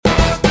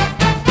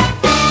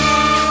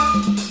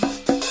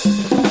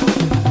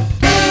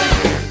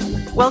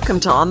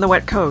Welcome to On the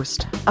Wet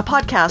Coast, a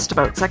podcast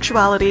about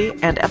sexuality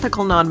and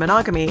ethical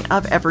non-monogamy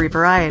of every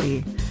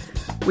variety.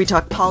 We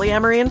talk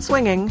polyamory and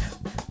swinging,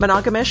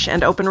 monogamish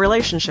and open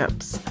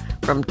relationships,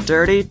 from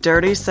dirty,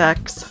 dirty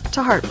sex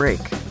to heartbreak.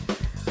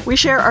 We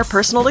share our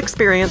personal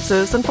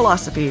experiences and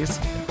philosophies,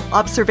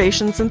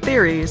 observations and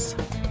theories,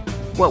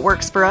 what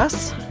works for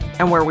us,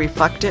 and where we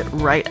fucked it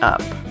right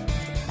up.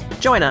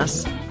 Join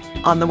us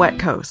on the Wet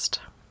Coast.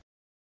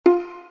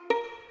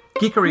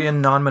 Geekery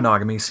and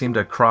non-monogamy seem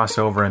to cross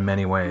over in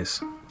many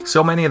ways.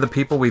 So many of the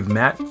people we've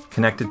met,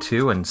 connected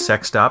to, and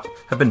sexed up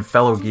have been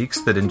fellow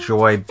geeks that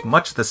enjoy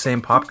much the same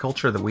pop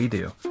culture that we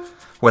do.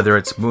 Whether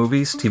it's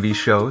movies, TV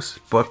shows,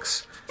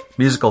 books,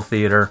 musical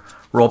theater,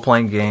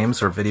 role-playing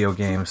games, or video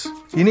games.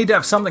 You need to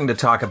have something to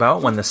talk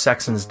about when the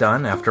sexing's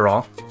done, after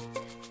all.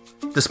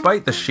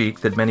 Despite the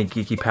chic that many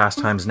geeky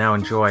pastimes now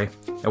enjoy,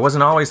 it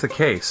wasn't always the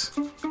case.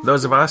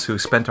 Those of us who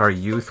spent our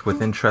youth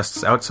with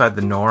interests outside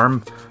the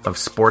norm of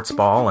sports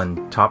ball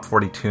and top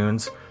 40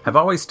 tunes have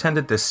always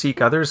tended to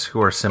seek others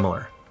who are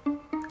similar.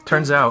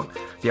 Turns out,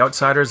 the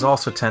outsiders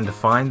also tend to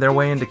find their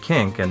way into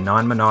kink and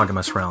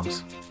non-monogamous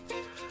realms.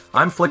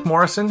 I'm Flick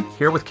Morrison,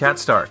 here with Kat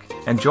Stark,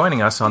 and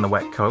joining us on the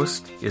Wet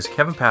Coast is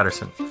Kevin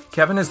Patterson.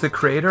 Kevin is the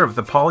creator of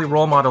the Poly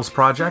Role Models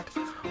Project,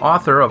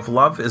 author of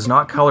Love is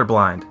Not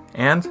Colorblind,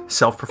 and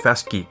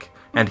self-professed geek,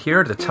 and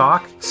here to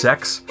talk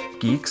sex,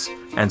 geeks,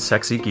 and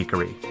sexy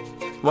geekery.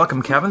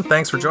 Welcome, Kevin.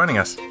 Thanks for joining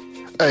us.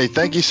 Hey,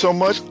 thank you so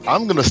much.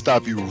 I'm going to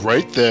stop you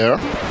right there.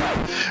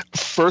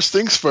 First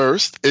things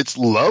first, it's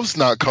Love's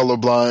Not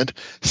Colorblind.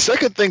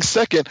 Second things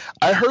second,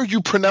 I heard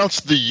you pronounce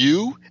the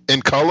U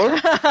in color.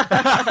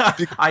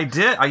 I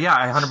did. Yeah,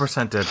 I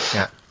 100% did.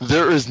 Yeah.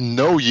 There is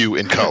no U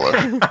in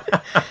color.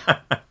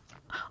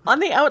 On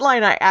the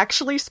outline, I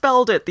actually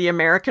spelled it the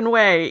American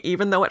way,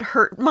 even though it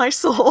hurt my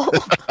soul.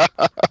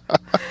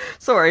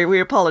 Sorry,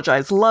 we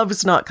apologize.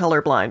 Love's not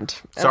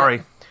colorblind.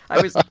 Sorry.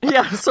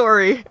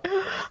 Sorry.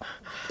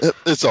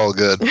 It's all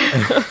good.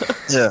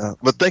 Yeah,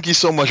 but thank you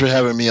so much for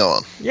having me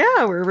on.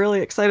 Yeah, we're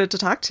really excited to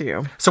talk to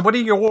you. So what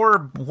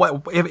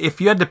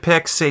if you had to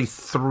pick, say,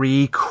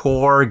 3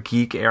 core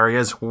geek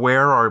areas,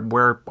 where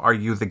are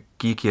you the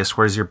geekiest?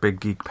 Where's your big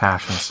geek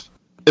passions?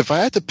 If I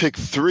had to pick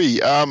 3,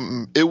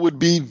 it would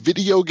be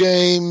video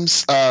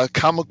games,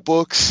 comic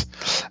books,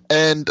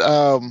 and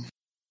I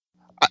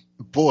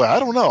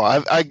don't know.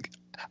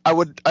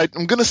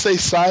 I'm gonna say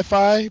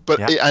sci-fi, but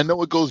yeah. I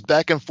know it goes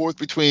back and forth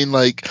between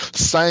like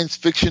science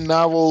fiction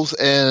novels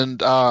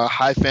and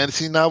high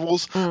fantasy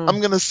novels.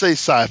 I'm gonna say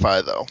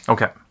sci-fi though.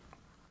 Okay.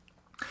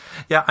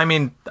 Yeah, I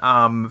mean,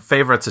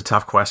 favorite's a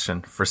tough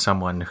question for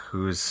someone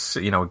who's,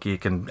 a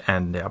geek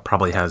and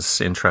probably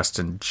has interest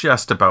in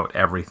just about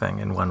everything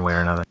in one way or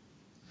another.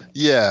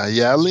 Yeah,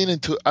 I lean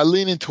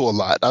into a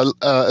lot,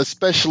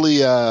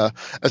 especially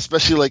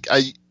like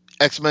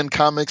X-Men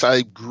comics.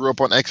 I grew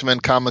up on X-Men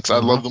comics. I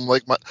love them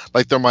like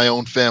they're my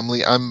own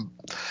family. I'm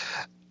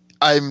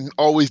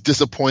always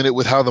disappointed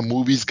with how the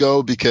movies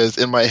go because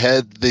in my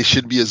head they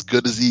should be as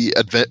good as the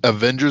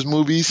Avengers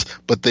movies,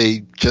 but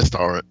they just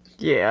aren't.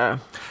 Yeah.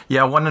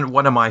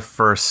 One of my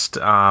first,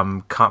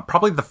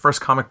 probably the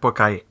first comic book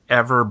I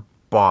ever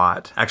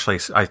bought. Actually,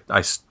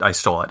 I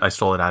stole it. I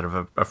stole it out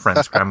of a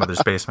friend's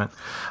grandmother's basement.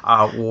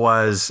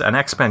 Was an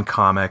X-Men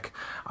comic.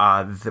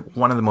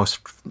 One of the most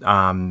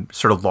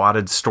sort of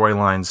lauded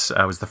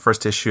storylines was the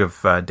first issue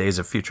of Days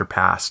of Future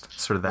Past.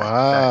 Sort of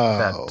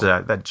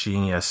that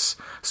genius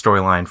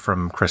storyline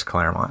from Chris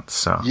Claremont.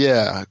 So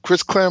yeah,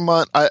 Chris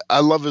Claremont.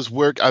 I love his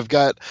work. I've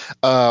got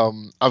a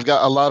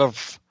lot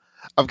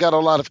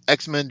of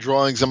X-Men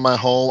drawings in my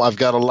home. I've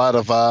got a lot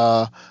of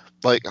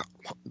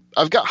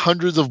I've got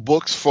hundreds of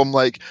books from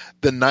like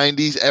the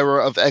 90s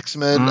era of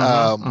X-Men,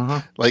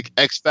 like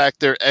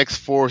X-Factor,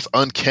 X-Force,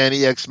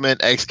 Uncanny X-Men,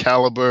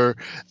 Excalibur.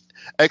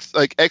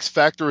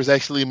 X-Factor is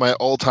actually my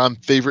all-time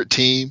favorite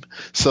team.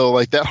 So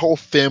like that whole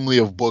family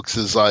of books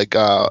is like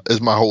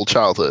is my whole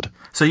childhood.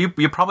 So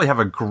you probably have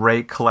a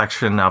great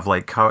collection of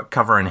like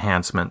cover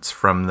enhancements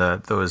from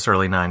those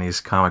early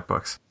 90s comic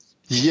books.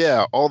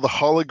 Yeah, all the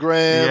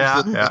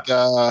holograms,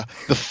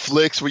 the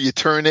flicks where you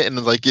turn it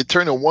and like you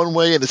turn it one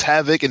way and it's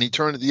Havoc, and you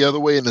turn it the other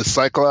way and it's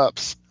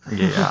Cyclops.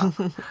 Yeah.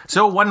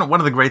 So one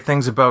of the great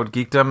things about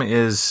geekdom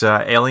is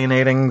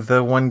alienating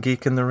the one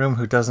geek in the room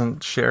who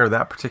doesn't share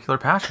that particular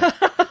passion.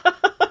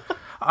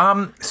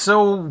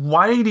 So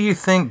why do you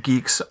think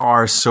geeks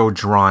are so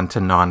drawn to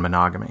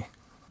non-monogamy?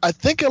 I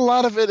think a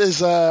lot of it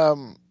is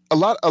a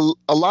lot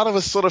of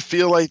us sort of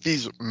feel like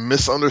these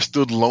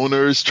misunderstood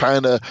loners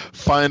trying to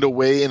find a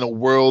way in a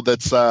world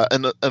that's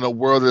in a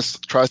world that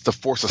tries to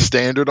force a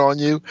standard on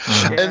you,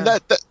 and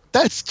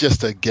that's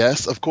just a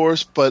guess, of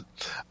course. But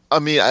I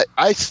mean,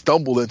 I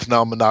stumbled into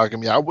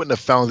non-monogamy. I wouldn't have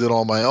found it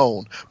on my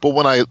own. But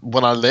when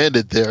I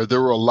landed there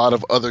were a lot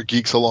of other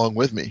geeks along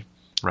with me.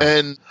 Right.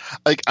 And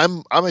like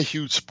I'm a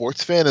huge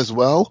sports fan as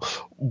well,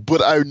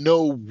 but I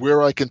know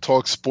where I can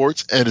talk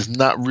sports, and it's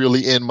not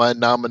really in my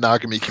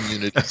non-monogamy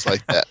communities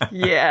like that.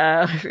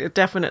 Yeah,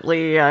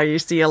 definitely. You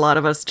see a lot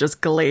of us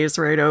just glaze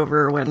right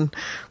over when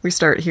we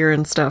start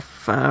hearing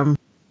stuff.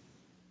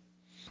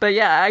 But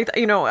yeah,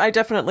 I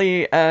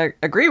definitely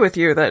agree with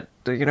you that,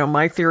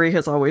 my theory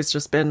has always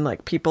just been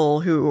like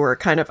people who are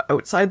kind of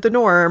outside the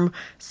norm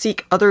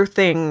seek other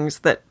things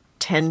that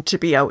tend to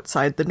be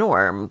outside the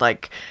norm.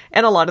 Like,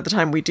 and a lot of the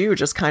time we do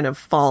just kind of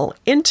fall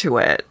into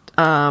it.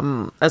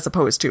 As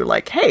opposed to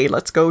like, hey,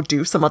 let's go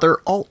do some other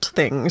alt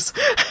things.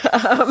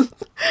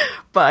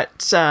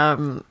 But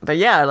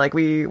yeah, like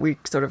we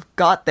sort of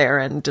got there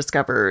and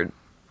discovered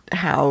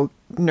how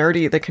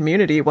nerdy the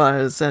community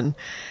was, and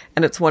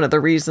it's one of the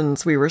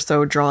reasons we were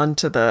so drawn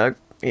to the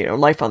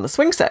Life on the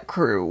Swing Set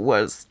crew,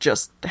 was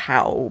just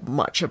how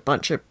much a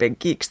bunch of big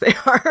geeks they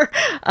are.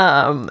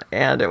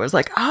 And it was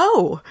like,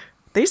 oh,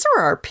 these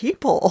are our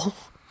people.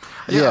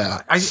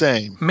 Yeah,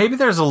 same. Maybe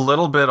there's a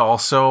little bit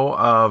also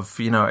of,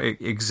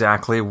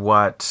 exactly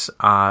what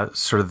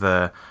sort of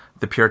the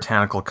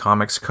puritanical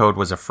comics code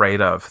was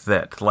afraid of,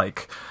 that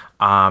like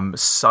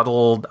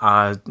subtle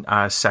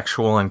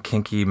sexual and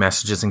kinky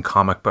messages in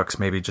comic books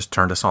maybe just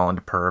turned us all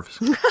into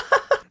pervs.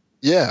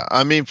 Yeah,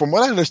 I mean, from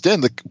what I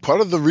understand,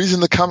 part of the reason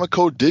the comic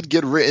code did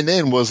get written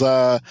in was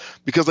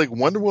because like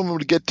Wonder Woman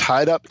would get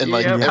tied up in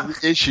like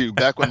every issue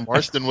back when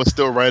Marston was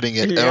still writing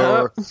it.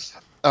 Or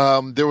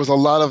there was a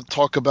lot of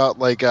talk about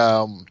like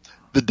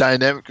the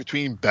dynamic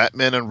between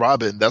Batman and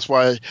Robin. That's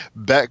why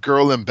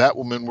Batgirl and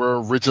Batwoman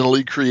were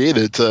originally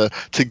created, to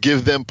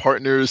give them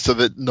partners so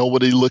that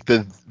nobody looked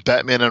at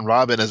Batman and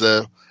Robin as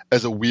a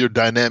weird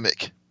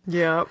dynamic.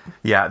 Yeah.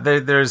 Yeah,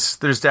 there's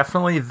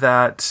definitely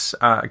that.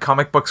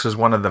 Comic books was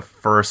one of the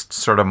first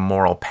sort of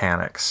moral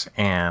panics,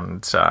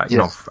 and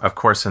of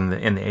course, in the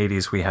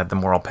 80s we had the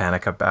moral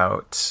panic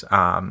about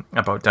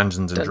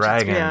Dungeons and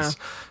Dragons.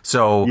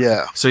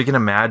 Yeah. So you can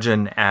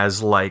imagine,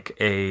 as like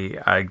a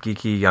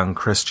geeky young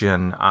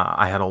Christian,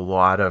 I had a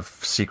lot of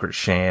secret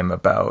shame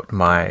about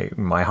my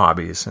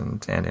hobbies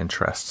and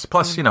interests,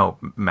 plus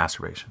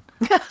masturbation.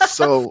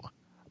 So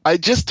I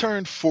just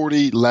turned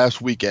 40 last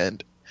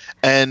weekend.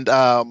 And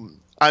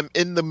I'm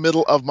in the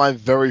middle of my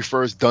very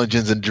first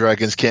Dungeons and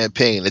Dragons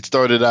campaign. It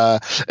started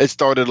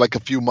like a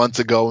few months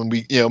ago, and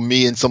we,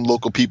 me and some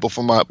local people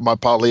from my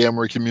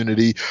polyamory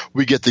community,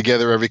 we get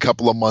together every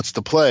couple of months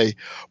to play.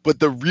 But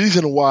the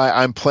reason why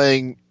I'm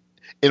playing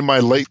in my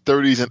late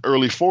 30s and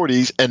early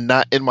 40s and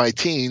not in my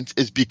teens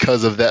is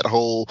because of that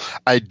whole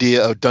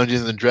idea of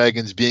Dungeons and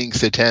Dragons being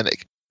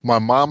satanic. My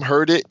mom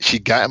heard it, she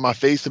got in my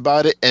face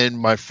about it, and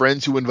my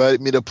friends who invited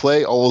me to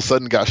play all of a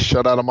sudden got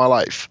shut out of my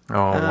life. Oh,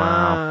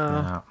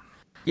 wow.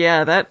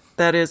 Yeah,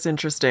 that is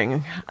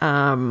interesting.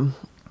 I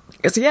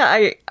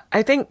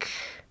think,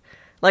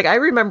 like, I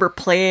remember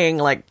playing,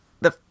 like,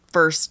 the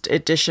first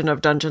edition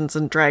of Dungeons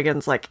and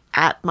Dragons, like,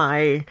 at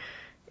my,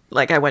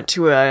 like, I went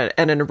to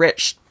an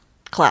enriched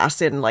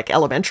class in like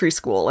elementary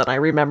school, and I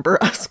remember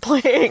us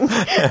playing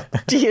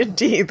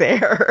D&D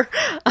there.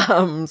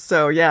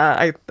 So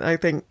yeah, I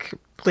think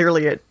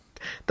clearly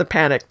the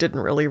panic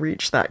didn't really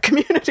reach that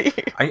community.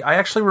 I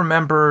actually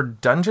remember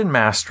dungeon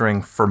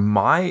mastering for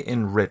my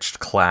enriched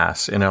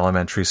class in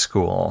elementary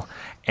school,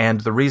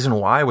 and the reason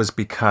why was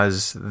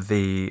because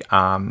the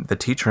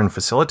teacher and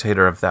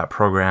facilitator of that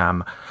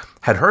program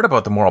had heard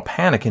about the moral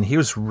panic, and he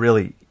was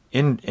really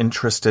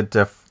interested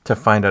to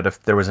find out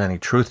if there was any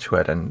truth to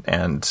it,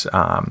 and so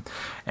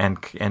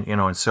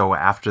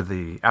after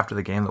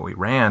the game that we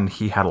ran,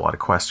 he had a lot of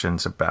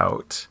questions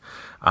about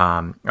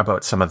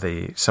some of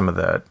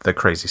the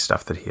crazy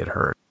stuff that he had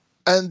heard.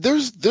 And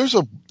there's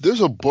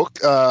a book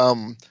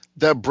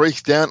that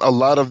breaks down a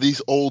lot of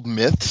these old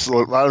myths, a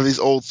lot of these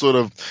old sort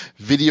of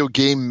video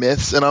game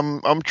myths, and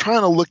I'm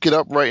trying to look it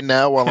up right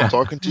now while I'm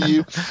talking to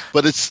you,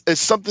 but it's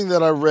something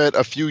that I read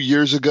a few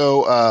years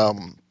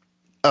ago.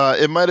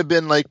 It might have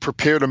been like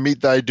 "Prepare to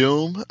Meet Thy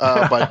Doom"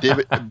 by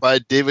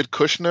David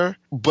Kushner,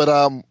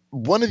 but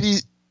one of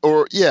these,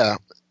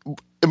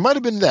 it might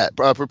have been that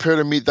 "Prepare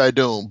to Meet Thy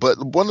Doom." But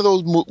one of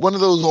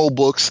those old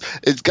books,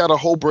 it's got a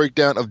whole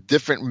breakdown of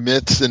different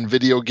myths in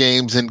video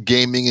games and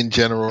gaming in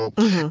general,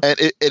 and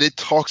it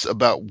talks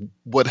about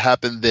what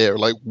happened there,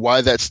 like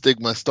why that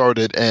stigma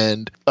started,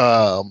 and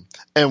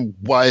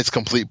why it's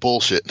complete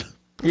bullshit.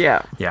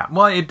 Yeah.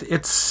 Well,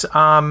 it's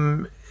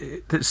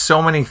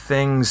so many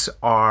things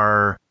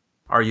are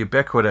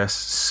ubiquitous.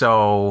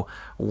 So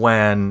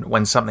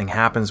when something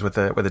happens with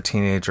a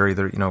teenager,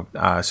 either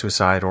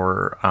suicide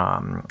or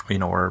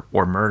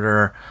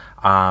murder,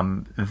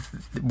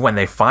 when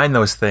they find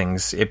those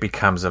things, it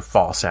becomes a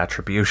false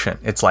attribution.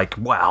 It's like,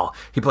 wow,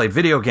 he played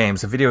video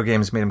games. The video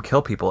games made him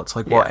kill people. It's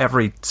like, well,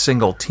 every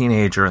single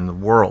teenager in the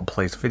world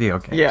plays video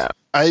games. Yeah.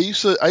 I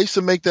used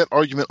to make that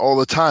argument all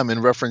the time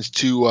in reference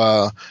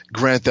to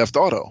Grand Theft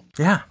Auto.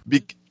 Yeah.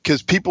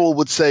 Because people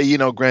would say,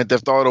 Grand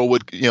Theft Auto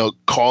would,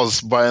 cause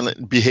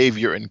violent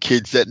behavior in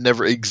kids that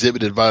never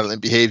exhibited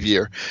violent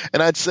behavior.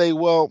 And I'd say,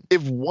 well,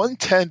 if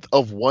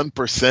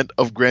 0.1%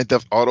 of Grand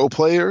Theft Auto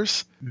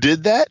players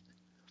did that,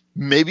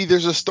 maybe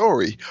there's a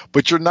story.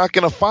 But you're not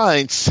going to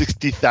find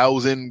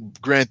 60,000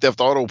 Grand Theft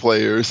Auto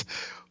players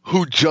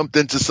who jumped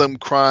into some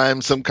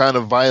crime, some kind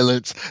of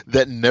violence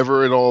that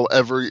never at all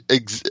ever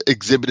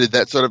exhibited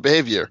that sort of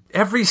behavior.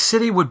 Every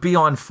city would be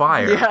on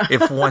fire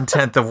if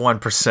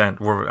 0.1%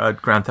 were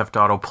Grand Theft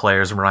Auto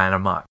players ran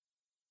amok.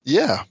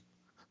 Yeah.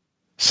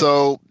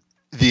 So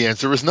the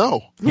answer is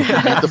no. You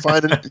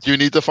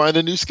need to find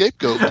a new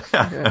scapegoat.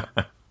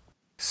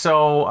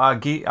 So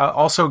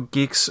also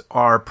geeks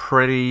are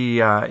pretty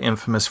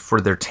infamous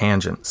for their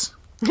tangents.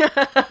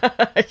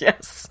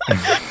 Yes.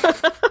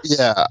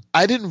 Yeah,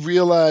 I didn't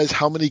realize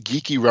how many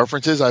geeky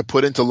references I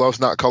put into Love's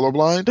Not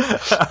Colorblind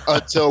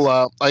until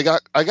I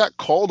got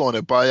called on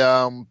it by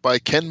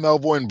Ken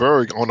Melvoin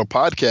Berg on a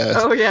podcast.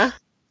 Oh yeah,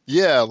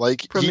 yeah,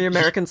 like from the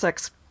American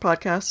Sex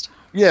Podcast.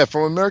 Yeah,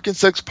 from American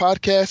Sex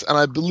Podcast, and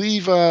I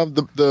believe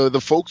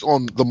the folks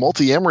on the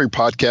Multi-Amory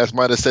podcast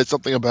might have said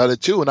something about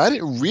it too, and I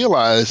didn't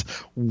realize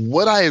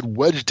what I had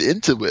wedged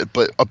into it,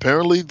 but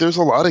apparently there's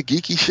a lot of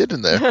geeky shit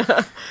in there.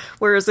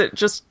 Whereas it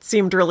just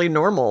seemed really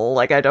normal.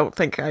 Like, I don't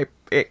think I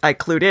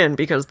clued in,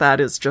 because that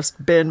has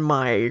just been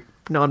my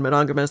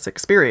non-monogamous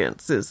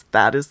experience,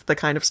 that is the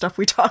kind of stuff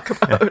we talk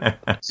about.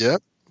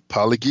 Yep,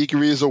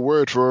 polygeekery is a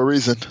word for a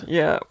reason.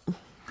 Yeah.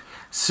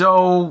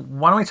 So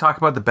why don't we talk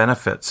about the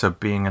benefits of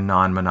being a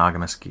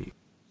non-monogamous geek?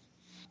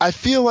 I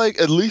feel like,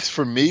 at least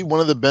for me, one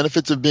of the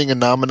benefits of being a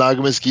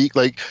non-monogamous geek,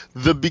 like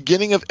the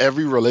beginning of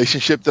every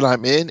relationship that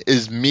I'm in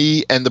is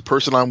me and the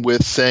person I'm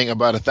with saying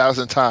about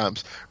 1,000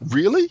 times,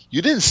 "Really?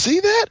 You didn't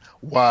see that?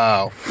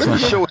 Wow. Let me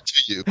show it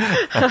to you."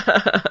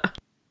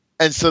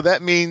 And so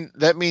that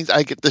means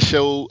I get to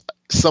show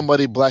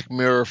somebody Black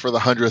Mirror for the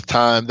 100th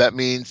time. That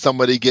means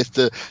somebody gets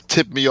to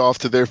tip me off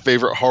to their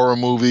favorite horror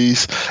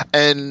movies,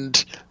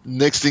 and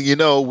next thing you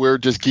know, we're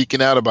just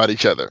geeking out about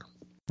each other.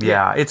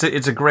 Yeah, it's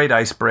a great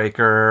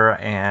icebreaker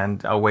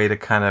and a way to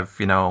kind of,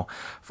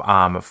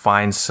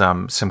 find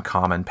some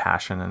common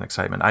passion and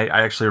excitement. I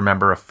actually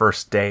remember a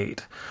first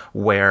date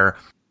where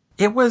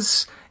it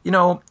was,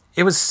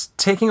 it was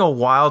taking a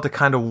while to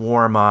kind of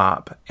warm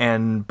up,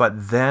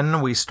 but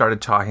then we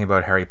started talking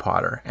about Harry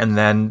Potter, and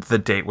then the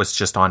date was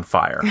just on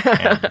fire.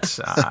 And,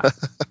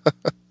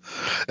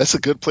 that's a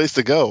good place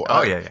to go.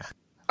 Oh, yeah.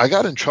 I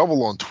got in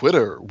trouble on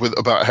Twitter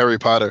about Harry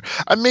Potter.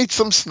 I made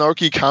some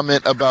snarky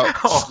comment about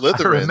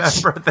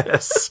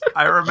Slytherins.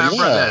 I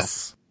remember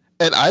this.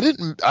 And I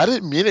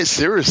didn't mean it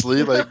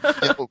seriously. Like,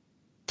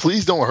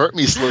 please don't hurt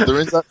me,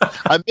 Slytherins.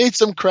 I made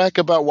some crack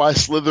about why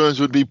Slytherins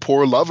would be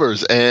poor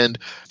lovers, and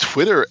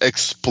Twitter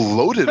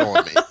exploded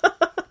on me.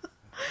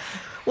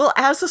 Well,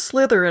 as a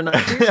Slytherin,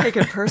 I do take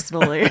it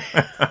personally.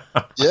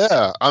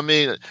 Yeah, I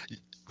mean,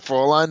 for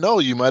all I know,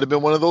 you might have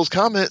been one of those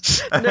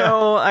comments.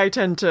 No, I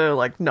tend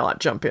to not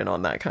jump in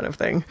on that kind of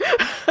thing.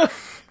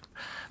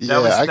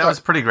 That was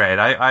pretty great.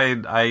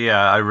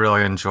 I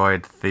really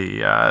enjoyed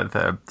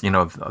the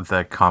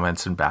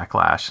comments and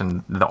backlash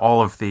and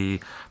all of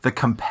the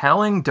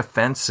compelling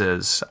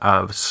defenses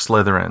of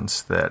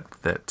Slytherins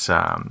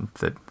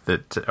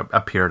that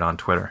appeared on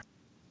Twitter.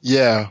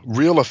 Yeah,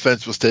 real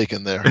offense was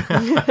taken there.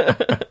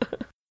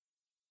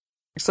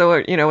 So,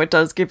 it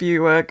does give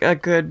you a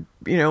good,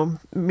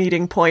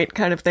 meeting point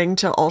kind of thing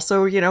to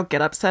also,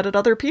 get upset at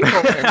other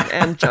people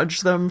and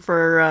judge them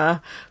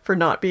for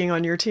not being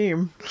on your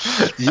team.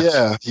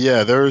 Yeah,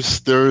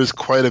 there's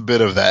quite a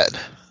bit of that.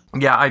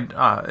 Yeah,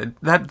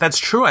 that's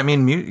true. I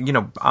mean,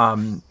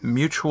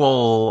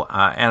 mutual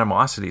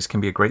animosities can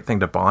be a great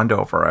thing to bond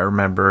over. I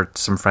remember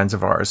some friends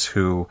of ours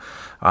who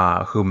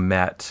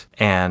met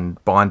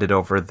and bonded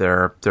over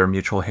their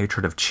mutual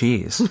hatred of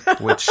cheese,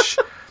 which.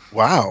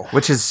 Wow.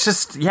 Which is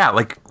just,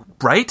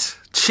 right?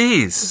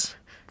 Cheese.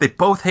 They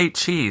both hate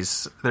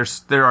cheese.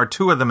 There are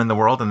two of them in the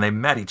world, and they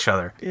met each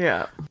other.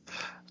 Yeah.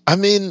 I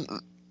mean,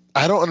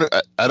 I don't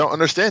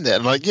understand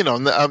that. Like,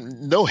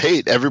 no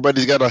hate.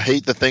 Everybody's got to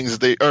hate the things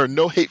or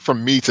no hate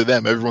from me to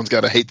them. Everyone's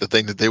got to hate the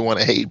thing that they want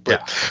to hate.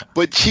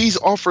 But cheese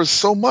offers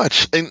so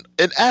much and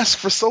asks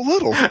for so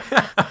little.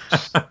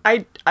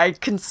 I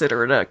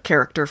consider it a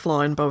character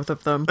flaw in both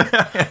of them.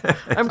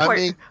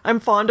 I'm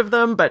fond of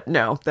them, but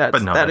no,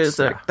 that's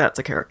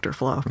a character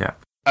flaw. Yeah.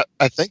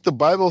 I think the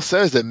Bible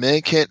says that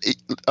man can't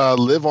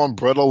live on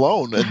bread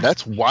alone, and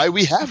that's why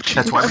we have cheese.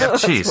 That's why we have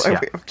cheese.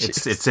 Yeah.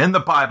 It's in the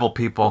Bible,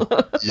 people.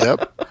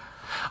 Yep.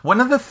 One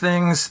of the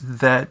things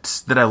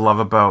that I love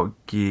about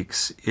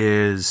geeks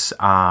is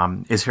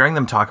hearing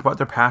them talk about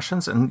their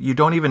passions, and you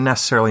don't even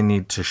necessarily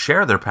need to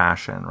share their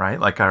passion, right?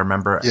 Like I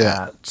remember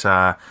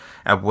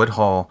at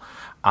Woodhull,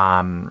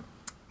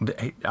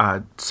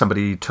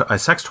 somebody, a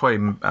sex toy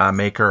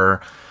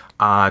maker,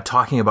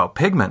 talking about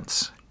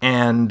pigments,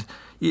 and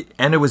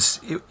it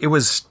was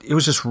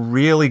just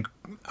really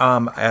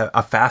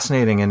a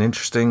fascinating and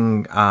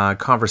interesting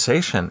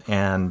conversation,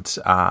 and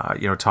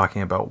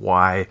talking about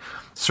why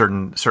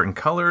certain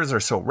colors are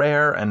so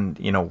rare, and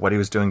what he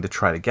was doing to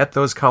try to get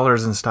those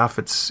colors and stuff.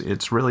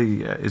 It's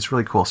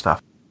really cool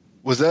stuff.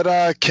 Was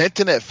that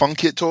Kenton at Fun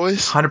Kit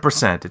Toys?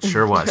 100%. It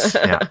sure was.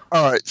 Yeah.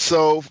 All right.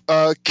 So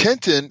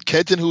Kenton,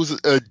 who's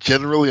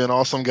generally an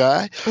awesome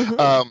guy,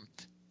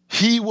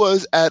 He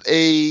was at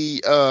a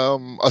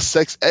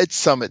sex ed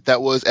summit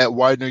that was at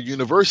Widener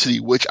University,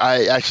 which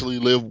I actually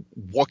live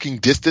walking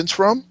distance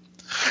from.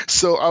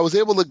 So I was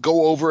able to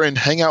go over and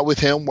hang out with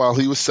him while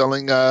he was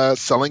selling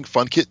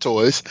Fun Kit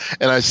toys.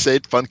 And I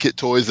said Fun Kit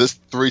toys this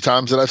 3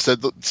 times that I've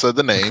said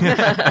the name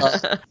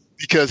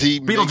because he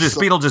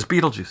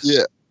Beetlejuice.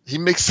 Yeah. He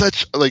makes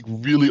such like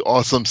really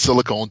awesome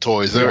silicone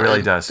toys. He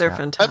really does. They're yeah.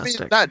 fantastic.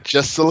 I mean, not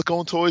just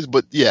silicone toys,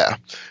 but yeah.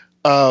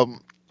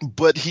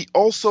 But he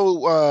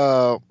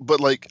also,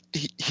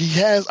 he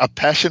has a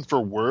passion for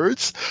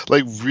words,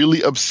 like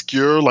really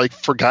obscure, like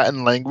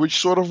forgotten language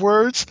sort of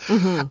words.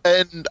 Mm-hmm.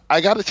 And I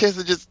got a chance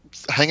to just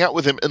hang out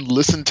with him and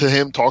listen to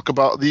him talk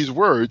about these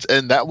words.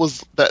 And that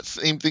was that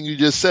same thing you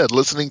just said,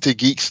 listening to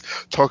geeks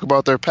talk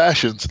about their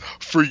passions.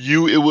 For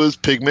you, it was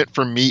pigment.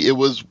 For me, it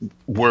was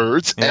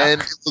words. Yeah. And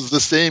it was the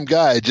same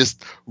guy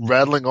just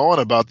rattling on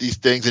about these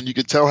things. And you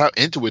could tell how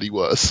into it he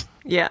was.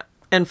 Yeah.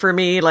 And for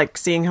me, like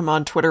seeing him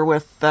on Twitter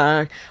with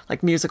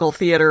like musical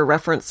theater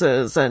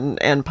references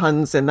and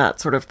puns and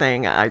that sort of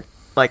thing,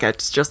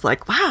 it's just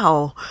like,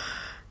 wow,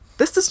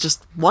 this is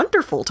just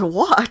wonderful to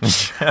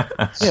watch.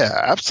 Yeah,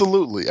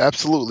 absolutely,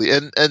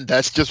 and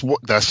that's just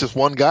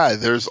one guy.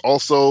 There's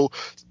also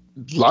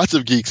lots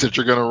of geeks that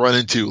you're going to run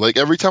into. Like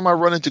every time I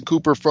run into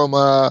Cooper from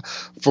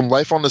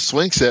Life on the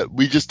Swing Set,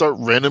 we just start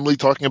randomly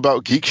talking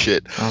about geek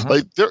shit. Uh-huh.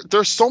 Like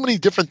there's so many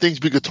different things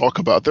we could talk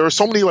about. There are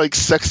so many like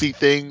sexy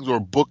things or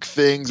book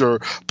things or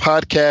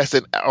podcasts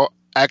and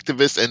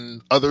activists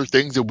and other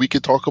things that we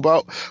could talk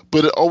about,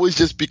 but it always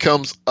just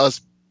becomes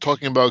us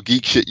talking about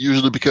geek shit,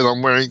 usually because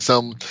I'm wearing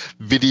some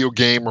video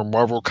game or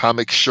Marvel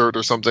Comics shirt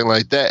or something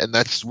like that, and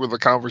that's where the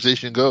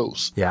conversation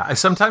goes. Yeah,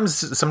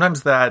 sometimes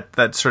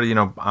that sort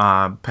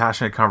of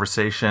passionate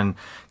conversation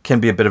can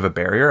be a bit of a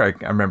barrier. I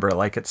remember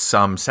like at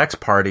some sex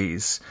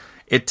parties,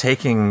 it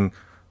taking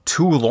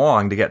too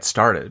long to get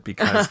started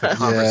because the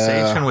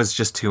conversation was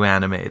just too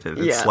animated.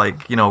 It's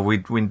like, we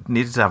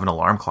needed to have an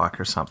alarm clock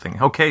or something.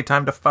 Okay,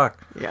 time to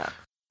fuck.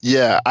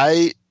 Yeah,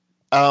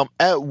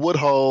 at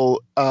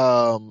Woodhull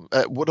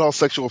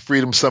Sexual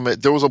Freedom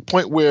Summit, there was a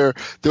point where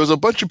there was a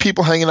bunch of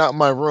people hanging out in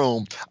my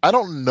room. I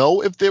don't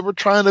know if they were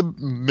trying to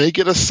make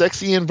it a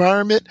sexy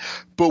environment,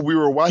 but we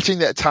were watching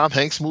that Tom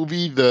Hanks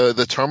movie,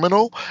 The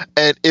Terminal,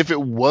 and if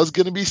it was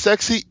going to be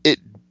sexy, it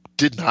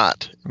did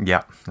not.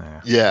 Yeah.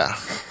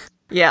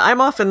 Yeah,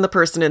 I'm often the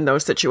person in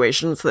those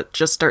situations that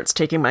just starts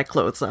taking my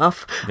clothes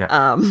off.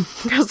 Yeah.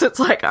 Because it's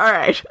like, all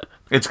right.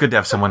 It's good to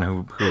have someone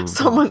who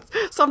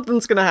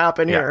something's going to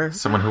happen here.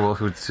 Someone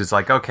who's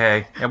like,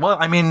 okay. Well,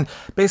 I mean,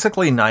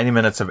 basically 90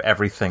 minutes of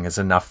everything is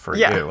enough for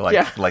you.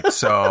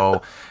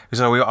 So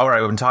all right,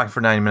 we've been talking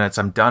for 90 minutes.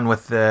 I'm done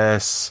with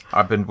this.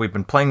 We've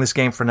been playing this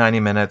game for 90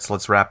 minutes.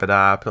 Let's wrap it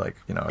up.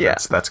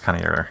 That's kind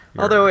of your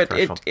although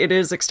it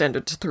is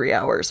extended to 3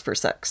 hours for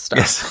sex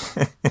stuff.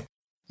 Yes.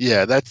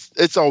 Yeah,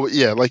 it's always,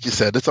 like you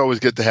said, it's always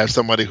good to have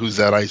somebody who's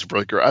that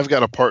icebreaker. I've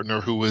got a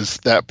partner who is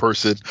that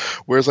person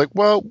where it's like,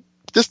 well,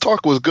 this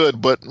talk was good,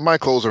 but my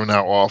clothes are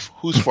now off.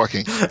 Who's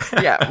fucking?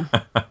 Yeah.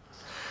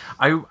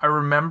 I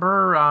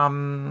remember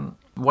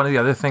one of the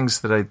other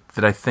things that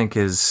I think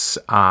is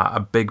a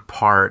big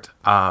part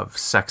of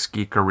sex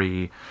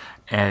geekery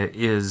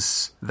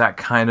is that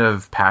kind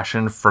of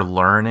passion for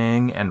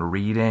learning and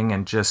reading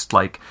and just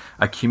like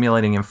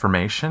accumulating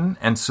information.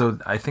 And so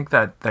I think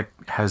that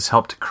has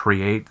helped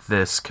create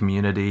this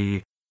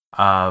community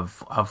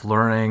of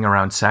learning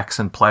around sex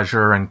and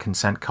pleasure and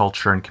consent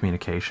culture and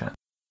communication.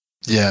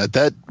 Yeah,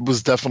 that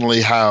was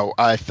definitely how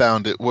I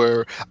found it.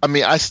 Where, I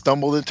mean, I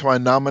stumbled into my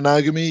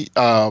non-monogamy,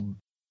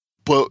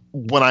 but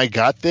when I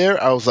got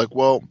there, I was like,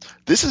 well,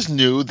 this is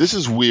new. This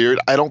is weird.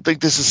 I don't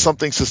think this is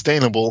something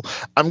sustainable.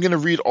 I'm going to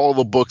read all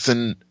the books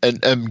and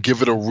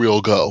give it a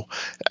real go.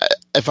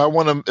 If I'm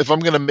going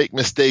to make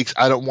mistakes,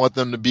 I don't want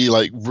them to be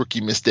like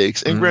rookie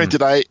mistakes. And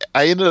granted, I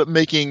ended up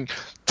making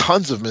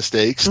tons of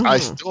mistakes.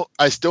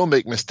 I still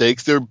make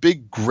mistakes. They're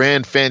big,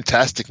 grand,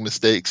 fantastic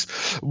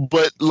mistakes,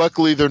 but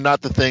luckily they're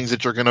not the things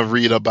that you're going to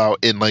read about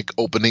in like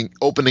opening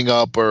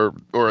up or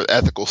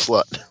Ethical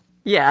Slut.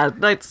 Yeah,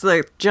 that's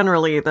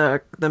generally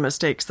the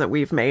mistakes that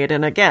we've made.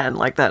 And again,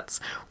 like that's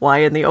why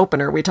in the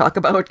opener we talk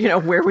about,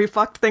 where we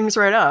fucked things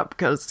right up,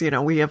 because,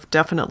 we have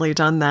definitely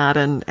done that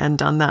and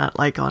done that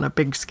like on a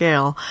big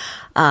scale.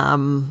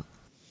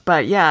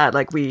 But yeah,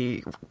 like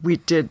we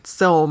did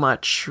so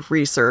much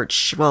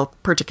research. Well,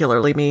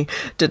 particularly me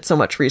did so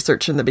much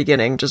research in the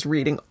beginning, just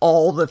reading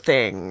all the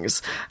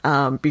things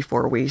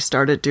before we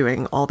started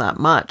doing all that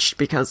much,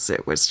 because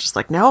it was just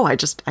like, no,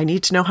 I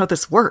need to know how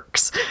this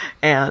works.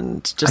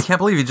 And just I can't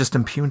believe you just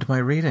impugned my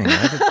reading.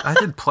 I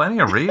did plenty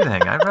of reading.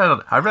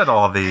 I read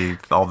all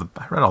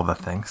the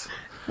things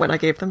when I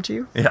gave them to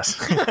you. Yes.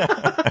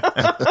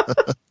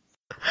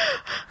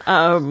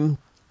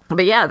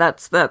 But yeah,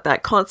 that's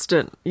that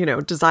constant,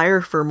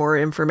 desire for more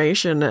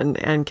information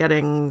and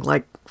getting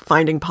like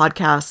finding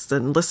podcasts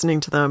and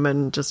listening to them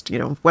and just,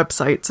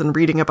 websites and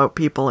reading about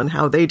people and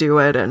how they do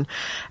it. And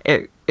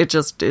it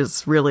just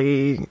is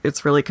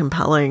it's really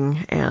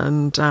compelling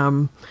and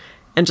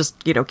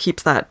just,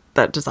 keeps that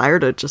desire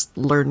to just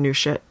learn new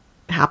shit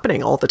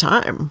happening all the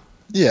time.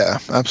 Yeah,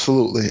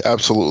 absolutely,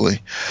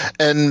 absolutely.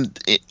 And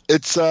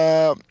it's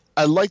I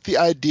like the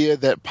idea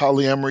that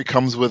polyamory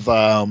comes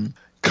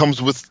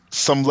with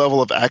some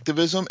level of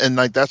activism, and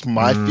like that's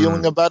my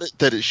feeling about it,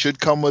 that it should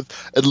come with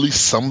at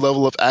least some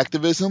level of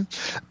activism.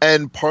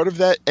 And part of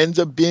that ends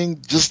up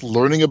being just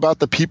learning about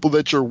the people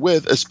that you're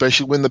with,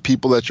 especially when the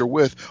people that you're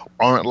with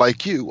aren't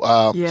like you.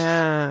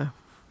 Yeah.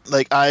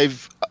 Like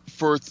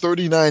for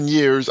 39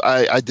 years,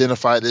 I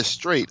identified as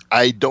straight.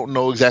 I don't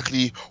know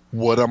exactly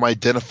what I'm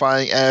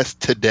identifying as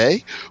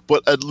today,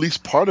 but at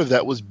least part of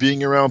that was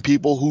being around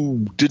people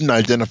who didn't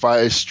identify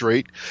as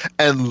straight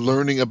and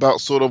learning about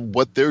sort of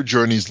what their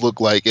journeys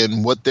look like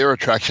and what their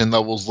attraction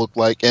levels look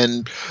like.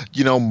 And,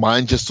 you know,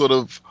 mine just sort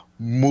of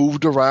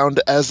moved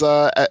around as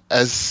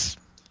life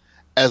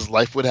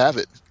would have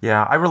it.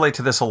 Yeah, I relate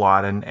to this a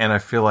lot, and I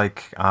feel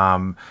like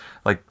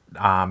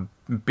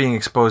being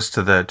exposed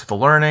to the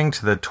learning,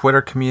 to the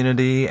Twitter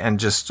community, and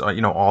just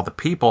all the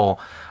people.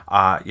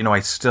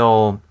 I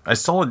still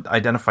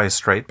identify as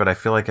straight, but I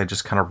feel like I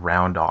just kind of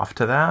round off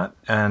to that,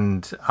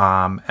 and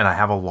I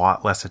have a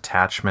lot less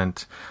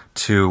attachment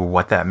to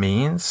what that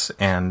means,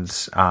 and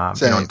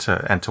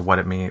to what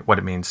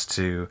it means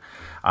to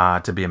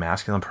be a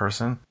masculine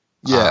person.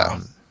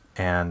 Yeah,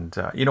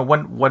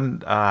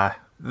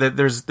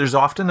 there's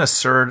often a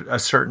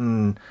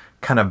certain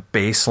kind of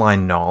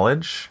baseline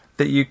knowledge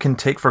that you can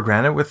take for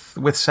granted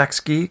with sex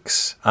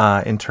geeks,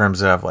 in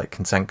terms of like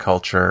consent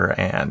culture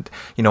and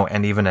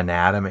even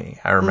anatomy.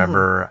 I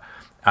remember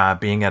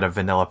being at a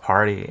vanilla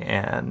party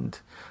and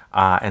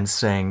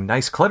saying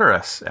 "nice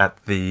clitoris" at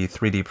the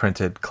 3D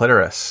printed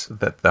clitoris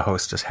that the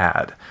hostess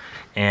had,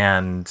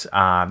 and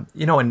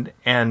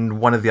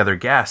one of the other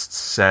guests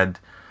said,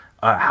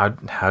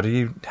 how do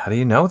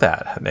you know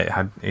that?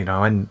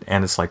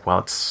 And it's like,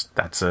 well, that's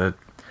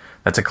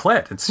a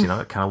clit. It's, it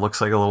kind of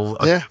looks like a little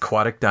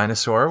aquatic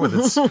dinosaur with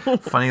its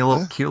funny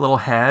little cute little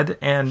head.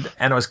 And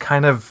I was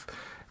kind of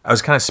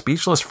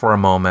speechless for a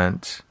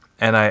moment.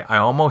 And I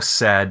almost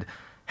said,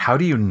 how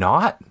do you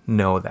not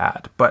know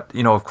that? But,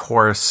 of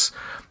course,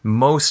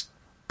 most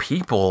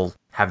people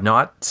have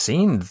not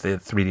seen the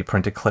 3D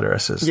printed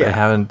clitorises. Yeah. They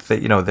haven't,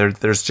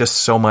 there's just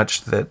so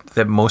much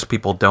that most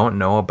people don't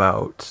know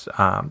about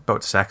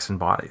sex and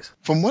bodies.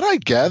 From what I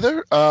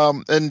gather,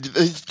 and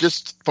it's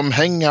just from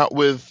hanging out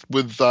with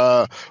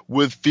vulva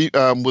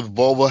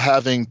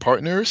having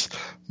partners,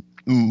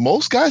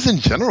 most guys in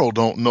general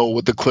don't know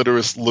what the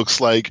clitoris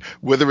looks like,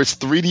 whether it's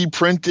 3D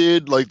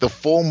printed, like the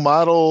full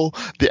model,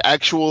 the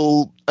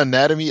actual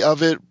anatomy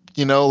of it,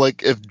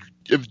 like if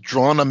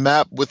drawn a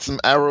map with some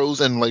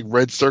arrows and like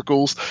red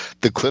circles,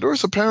 the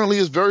clitoris apparently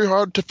is very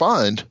hard to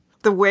find.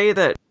 The way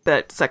that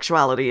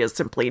sexuality is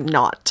simply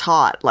not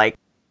taught, like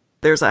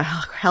there's a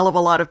hell of a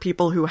lot of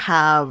people who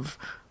have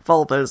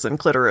vulvas and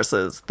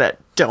clitorises that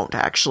don't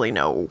actually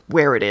know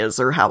where it is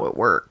or how it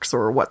works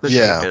or what the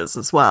shape is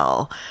as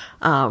well.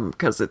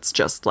 Because it's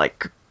just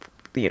like,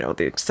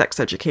 the sex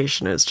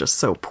education is just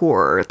so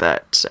poor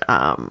that,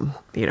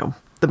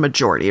 the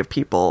majority of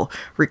people,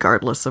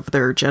 regardless of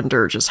their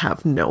gender, just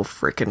have no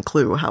freaking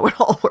clue how it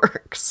all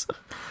works.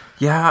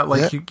 Yeah,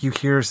 you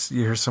hear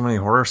so many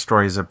horror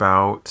stories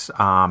about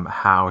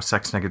how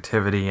sex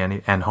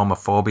negativity and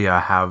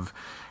homophobia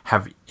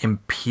have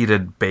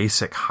impeded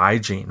basic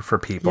hygiene for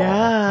people.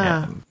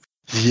 Yeah.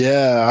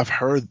 Yeah, I've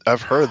heard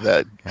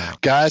that. Yeah.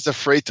 Guys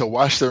afraid to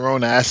wash their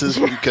own asses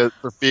because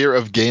for fear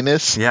of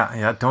gayness.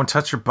 Yeah. Don't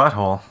touch your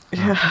butthole.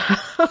 Yeah.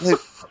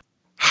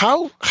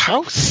 How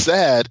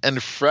sad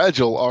and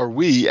fragile are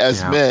we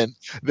as men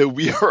that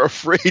we are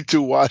afraid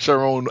to wash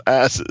our own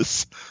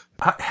asses?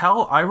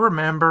 Hell, I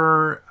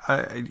remember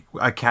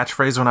a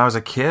catchphrase when I was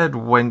a kid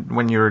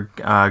when you're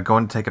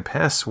going to take a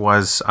piss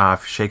was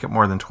if you shake it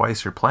more than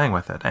twice, you're playing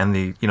with it, and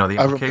the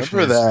implication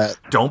is that.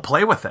 Don't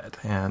play with it.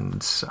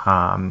 And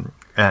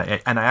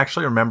I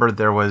actually remember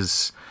there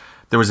was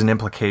an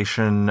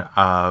implication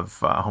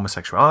of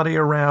homosexuality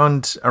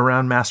around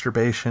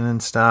masturbation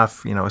and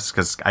stuff. It's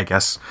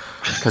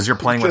because you're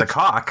playing with a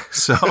cock.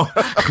 So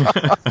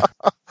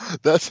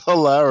that's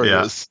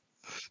hilarious. Yeah.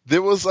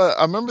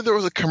 I remember there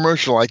was a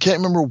commercial. I can't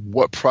remember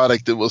what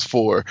product it was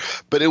for,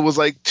 but it was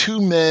like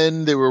two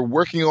men. They were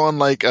working on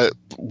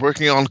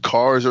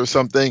cars or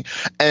something,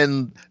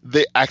 and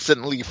they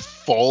accidentally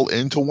fall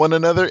into one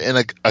another in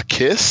a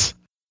kiss,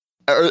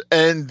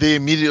 and they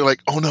immediately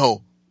like, oh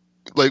no.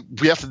 Like,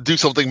 we have to do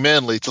something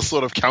manly to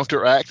sort of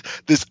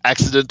counteract this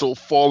accidental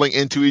falling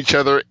into each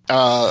other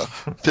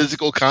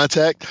physical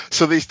contact.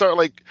 So they start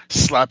like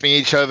slapping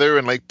each other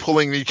and like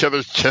pulling each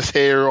other's chest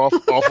hair off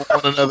of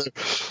one another.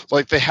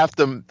 Like they have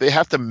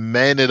to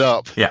man it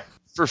up. Yeah.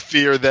 For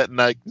fear that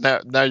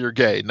now you're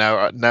gay.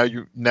 Now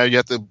you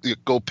have to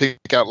go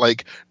pick out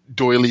like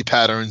doily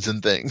patterns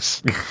and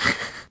things.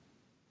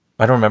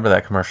 I don't remember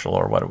that commercial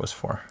or what it was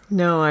for.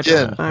 No, I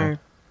don't. Yeah.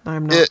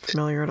 I'm not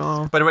familiar at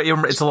all. But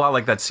it's a lot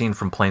like that scene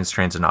from Planes,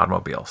 Trains, and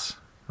Automobiles,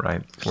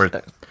 right? Where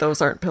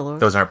those aren't pillows.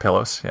 Those aren't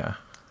pillows, yeah.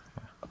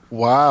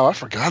 Wow, I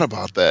forgot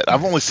about that.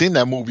 I've only seen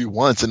that movie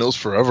once, and it was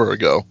forever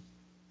ago.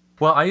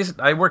 Well,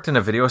 I worked in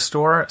a video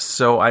store,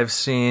 so I've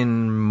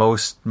seen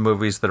most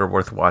movies that are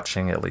worth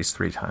watching at least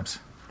 3 times.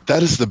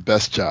 That is the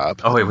best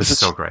job. Oh, it was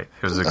so great.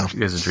 It was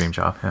a dream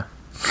job. Yeah.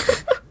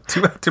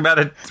 too bad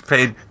it's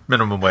paid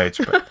minimum wage.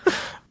 But.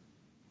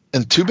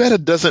 And too bad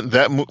it doesn't.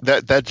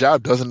 That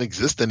job doesn't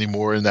exist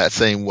anymore in that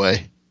same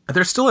way.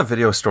 There's still a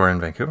video store in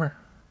Vancouver.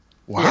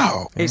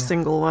 Wow, a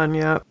single one.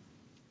 Yeah.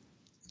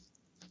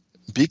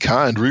 Be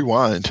kind.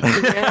 Rewind.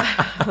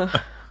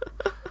 Yeah.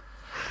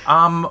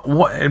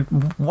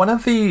 One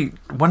of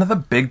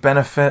the big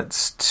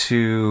benefits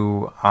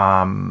to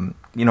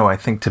I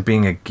think to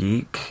being a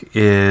geek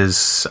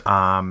is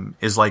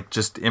like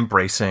just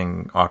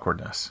embracing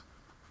awkwardness,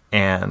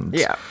 and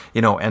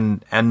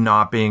and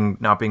not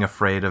being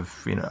afraid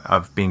of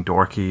of being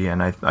dorky,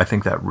 and I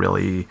think that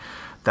really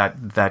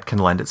that can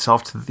lend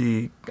itself to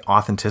the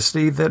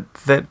authenticity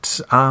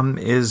that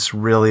is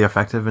really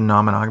effective in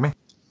non-monogamy.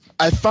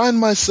 I find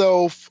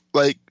myself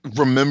like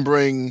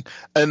remembering,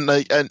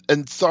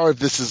 and sorry if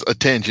this is a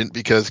tangent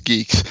because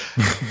geeks,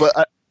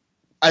 but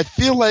I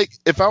feel like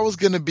if I was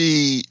going to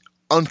be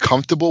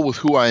uncomfortable with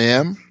who I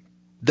am,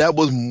 that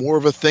was more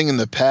of a thing in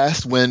the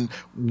past when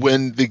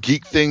the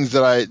geek things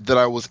that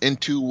I was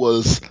into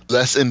was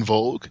less in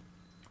vogue.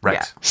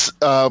 Right.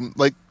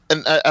 Like,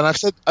 and I've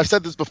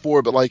said this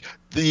before, but like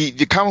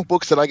the comic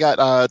books that I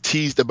got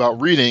teased about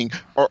reading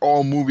are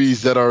all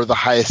movies that are the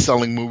highest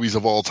selling movies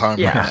of all time.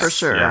 Yeah, for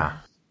sure. Yeah.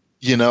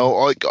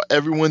 Like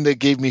everyone that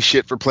gave me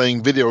shit for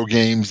playing video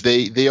games,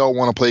 they all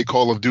want to play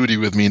Call of Duty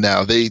with me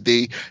now. They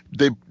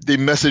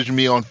message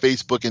me on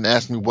Facebook and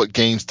ask me what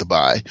games to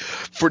buy,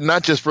 for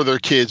not just for their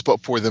kids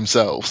but for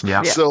themselves.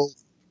 Yeah. So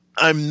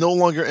I'm no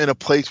longer in a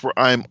place where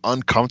I'm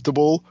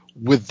uncomfortable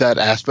with that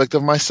aspect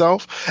of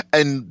myself.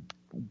 And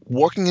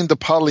walking into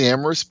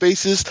polyamorous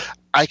spaces,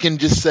 I can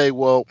just say,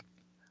 well,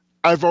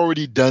 I've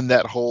already done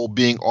that whole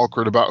being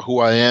awkward about who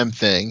I am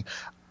thing.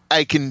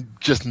 I can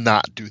just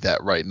not do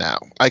that right now.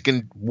 I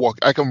can walk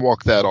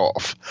that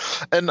off.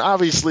 And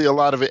obviously a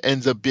lot of it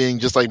ends up being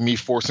just like me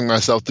forcing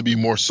myself to be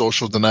more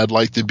social than I'd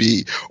like to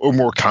be, or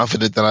more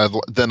confident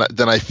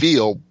than I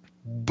feel.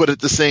 But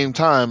at the same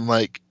time,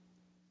 like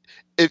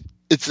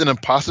it's an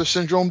imposter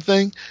syndrome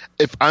thing.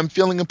 If I'm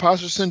feeling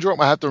imposter syndrome,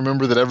 I have to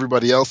remember that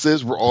everybody else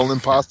is. We're all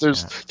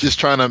imposters, just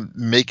trying to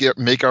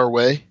make our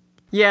way.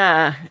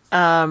 Yeah.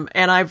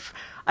 And I've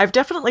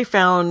definitely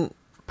found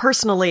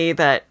personally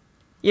that,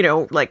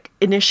 like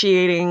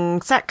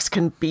initiating sex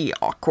can be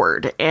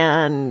awkward,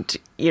 and,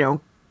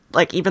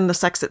 like even the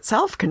sex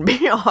itself can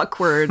be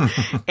awkward.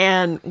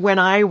 And when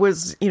I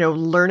was,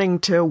 learning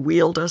to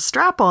wield a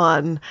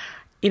strap-on,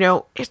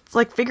 it's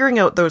like figuring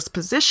out those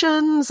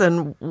positions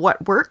and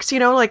what works,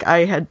 like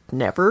I had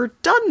never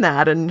done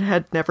that and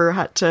had never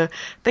had to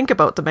think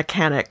about the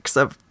mechanics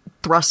of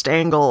thrust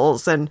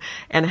angles and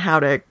how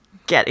to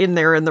get in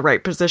there in the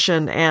right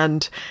position.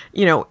 And,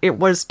 it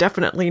was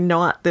definitely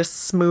not this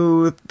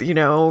smooth,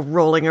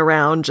 rolling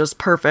around just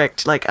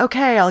perfect, like,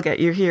 okay, I'll get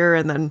you here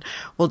and then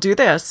we'll do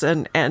this.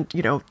 And,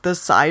 the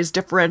size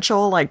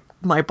differential, like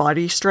my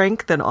body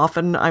strength, and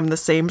often I'm the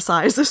same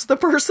size as the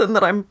person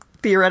that I'm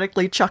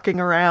theoretically chucking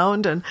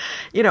around. And,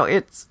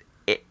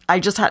 I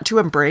just had to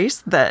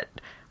embrace that,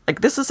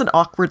 like, this is an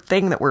awkward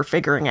thing that we're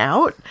figuring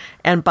out.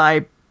 And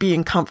by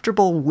being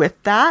comfortable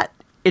with that,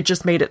 it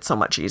just made it so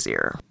much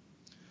easier.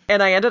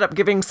 And I ended up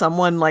giving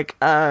someone like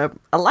a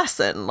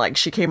lesson. Like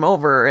she came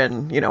over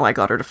and, I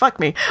got her to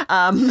fuck me.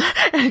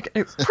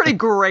 Pretty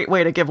great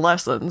way to give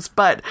lessons.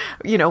 But,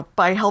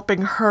 by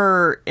helping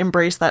her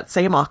embrace that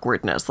same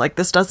awkwardness, like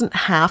this doesn't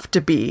have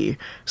to be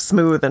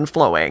smooth and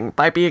flowing,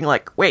 by being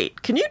like,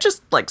 wait, can you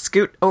just like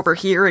scoot over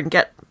here and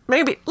get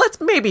let's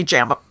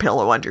jam a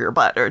pillow under your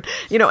butt, or,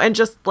 and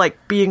just like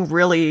being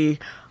really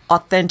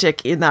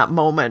authentic in that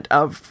moment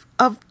of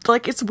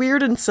like, it's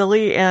weird and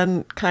silly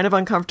and kind of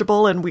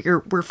uncomfortable and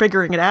we're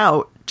figuring it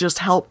out, just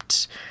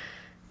helped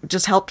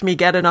me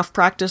get enough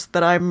practice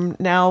that I'm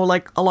now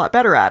like a lot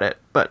better at it,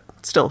 but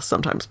still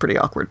sometimes pretty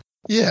awkward.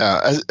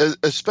 Yeah,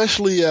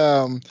 especially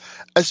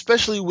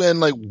when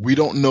like we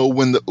don't know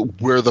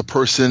where the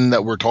person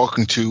that we're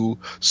talking to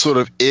sort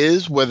of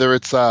is, whether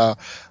it's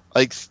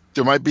like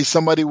there might be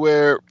somebody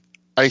where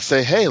I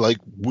say, hey, like,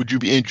 would you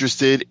be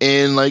interested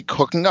in like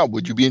hooking up?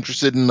 Would you be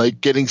interested in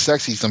like getting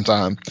sexy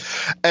sometime?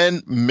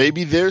 And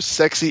maybe they're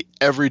sexy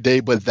every day,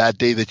 but that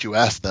day that you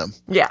ask them.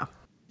 Yeah.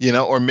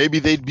 Or maybe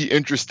they'd be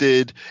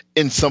interested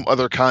in some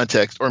other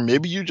context, or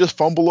maybe you just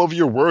fumble over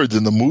your words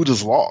and the mood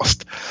is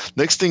lost.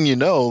 Next thing you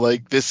know,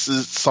 like this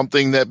is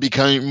something that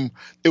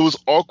it was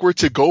awkward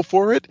to go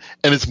for it,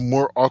 and it's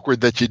more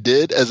awkward that you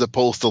did as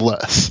opposed to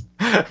less.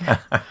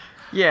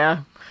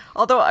 Yeah.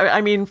 Although,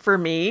 I mean, for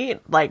me,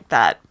 like,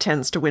 that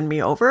tends to win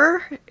me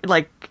over.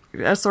 Like,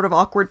 a sort of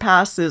awkward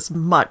pass is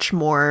much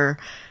more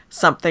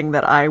something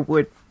that I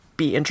would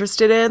be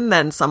interested in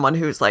than someone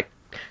who's, like,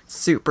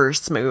 super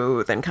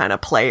smooth and kind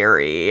of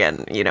playery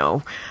and,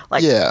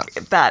 like,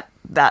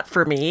 that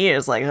for me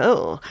is like,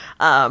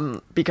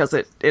 because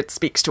it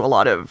speaks to a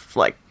lot of,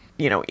 like,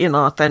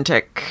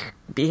 inauthentic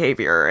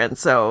behavior. And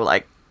so,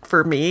 like,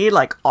 for me,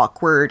 like,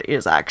 awkward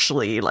is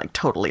actually, like,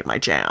 totally my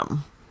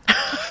jam.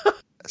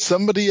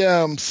 Somebody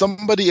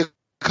a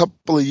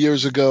couple of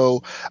years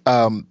ago,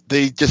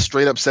 they just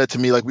straight up said to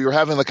me, like, we were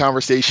having a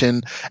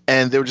conversation,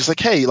 and they were just like,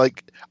 hey,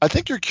 like, I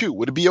think you're cute.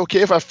 Would it be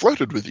okay if I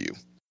flirted with you?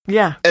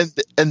 Yeah.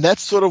 And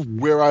that's sort of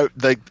where I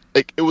like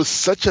it was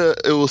such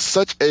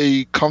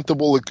a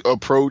comfortable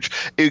approach.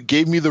 It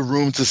gave me the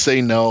room to say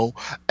no,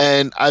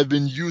 and I've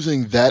been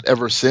using that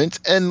ever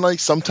since. And like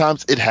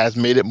sometimes it has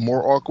made it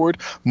more awkward.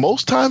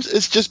 Most times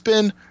it's just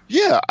been,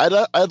 yeah,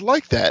 I'd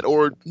like that,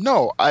 or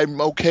no, I'm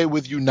okay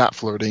with you not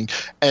flirting,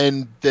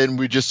 and then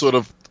we just sort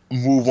of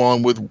move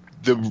on with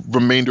the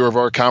remainder of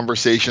our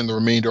conversation, the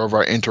remainder of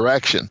our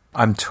interaction.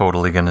 I'm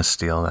totally gonna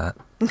steal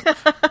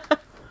that.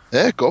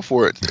 Yeah, go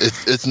for it.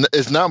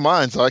 It's not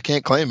mine, so I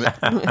can't claim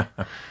it.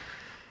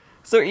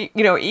 So, you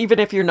know, even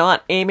if you're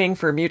not aiming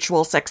for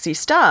mutual sexy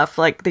stuff,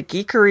 like the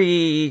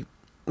geekery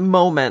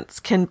moments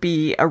can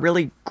be a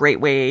really great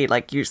way,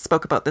 like you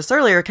spoke about this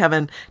earlier,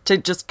 Kevin, to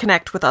just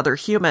connect with other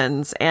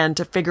humans and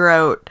to figure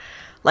out,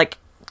 like,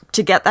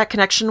 to get that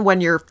connection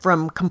when you're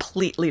from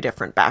completely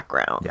different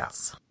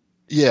backgrounds.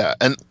 Yeah,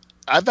 and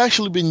I've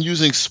actually been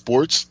using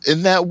sports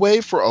in that way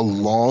for a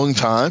long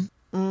time,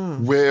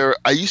 where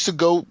I used to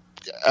go.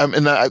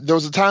 There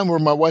was a time where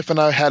my wife and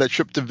I had a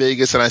trip to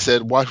Vegas, and I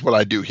said, watch what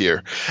I do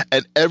here.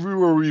 And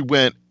everywhere we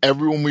went,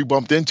 everyone we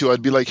bumped into,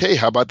 I'd be like, hey,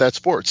 how about that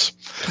sports?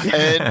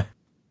 And,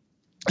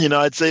 you know,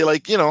 I'd say,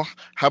 like, you know,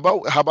 how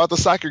about the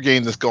soccer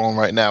game that's going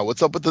right now?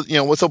 What's up with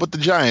the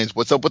Giants?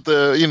 What's up with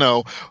the, you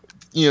know,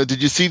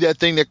 did you see that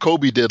thing that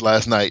Kobe did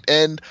last night?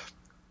 And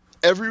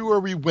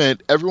everywhere we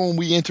went, everyone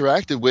we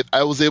interacted with,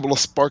 I was able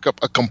to spark up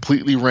a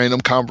completely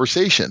random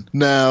conversation.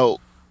 Now,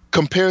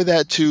 compare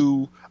that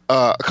to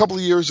a couple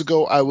of years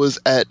ago, I was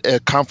at a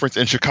conference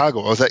in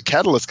Chicago. I was at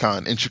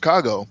CatalystCon in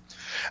Chicago,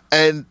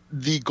 and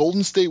the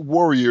Golden State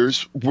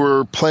Warriors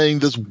were playing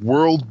this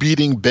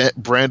world-beating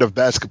brand of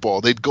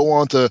basketball. They'd go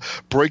on to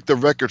break the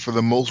record for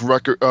the most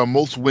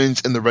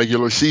wins in the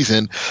regular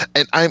season,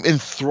 and I'm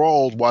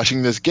enthralled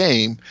watching this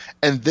game.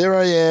 And there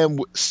I am,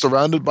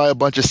 surrounded by a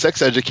bunch of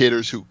sex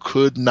educators who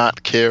could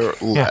not care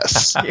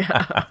less.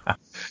 Yeah.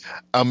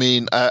 I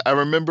mean, I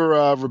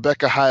remember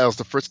Rebecca Hiles,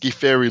 the Frisky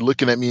Fairy,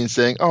 looking at me and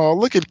saying, oh,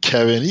 look at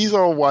Kevin. He's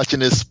all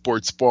watching his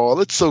sports ball.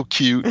 It's so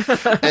cute.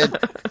 And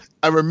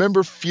I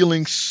remember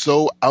feeling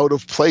so out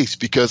of place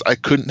because I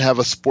couldn't have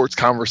a sports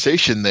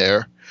conversation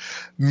there.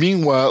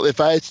 Meanwhile, if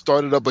I had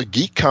started up a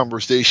geek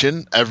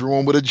conversation,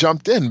 everyone would have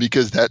jumped in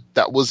because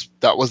that was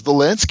the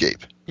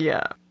landscape.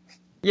 Yeah.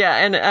 Yeah,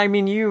 and I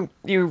mean, you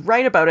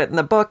write about it in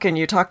the book, and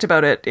you talked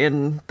about it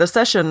in the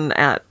session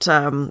at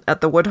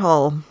the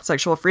Woodhull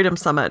Sexual Freedom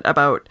Summit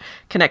about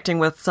connecting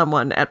with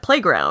someone at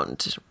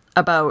Playground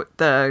about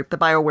the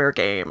BioWare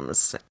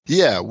games.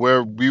 Yeah,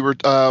 where we were.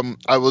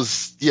 I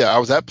was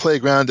at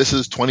Playground. This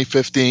is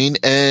 2015,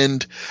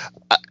 and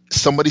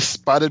somebody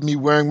spotted me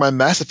wearing my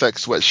Mass Effect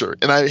sweatshirt,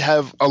 and I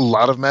have a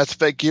lot of Mass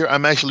Effect gear.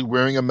 I'm actually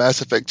wearing a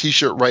Mass Effect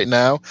T-shirt right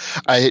now.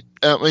 I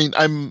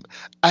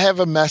have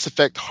a Mass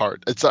Effect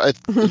heart. It's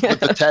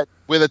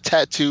with a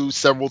tattoo,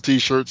 several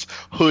T-shirts,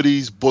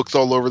 hoodies, books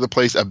all over the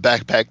place, a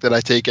backpack that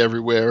I take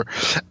everywhere,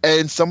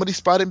 and somebody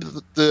spotted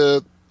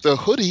the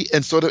hoodie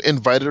and sort of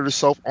invited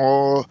herself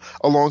all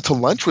along to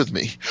lunch with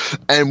me,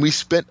 and we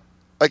spent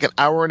like an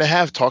hour and a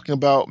half talking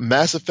about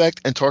Mass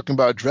Effect and talking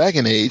about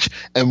Dragon Age.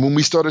 And when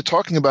we started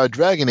talking about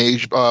Dragon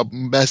Age,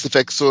 Mass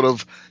Effect sort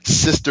of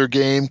sister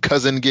game,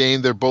 cousin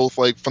game, they're both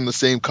like from the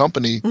same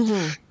company.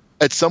 Mm-hmm.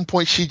 At some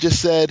point she just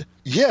said,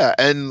 yeah,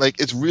 and like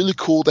it's really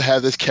cool to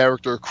have this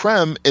character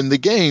Krem in the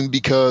game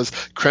because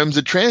Krem's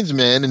a trans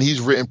man and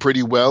he's written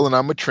pretty well, and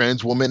I'm a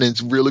trans woman, and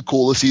it's really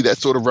cool to see that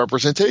sort of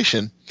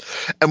representation.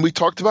 And we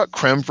talked about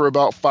Krem for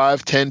about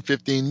 5, 10,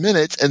 15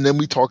 minutes, and then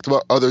we talked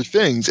about other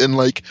things. And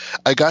like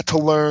I got to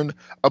learn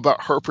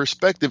about her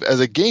perspective as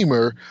a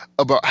gamer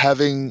about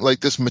having like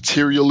this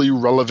materially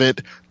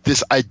relevant,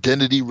 this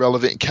identity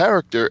relevant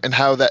character, and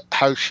how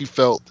she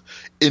felt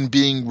in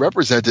being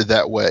represented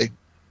that way.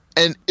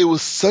 And it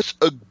was such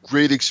a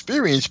great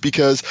experience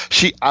because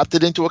she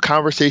opted into a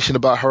conversation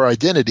about her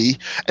identity,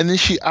 and then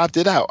she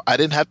opted out. I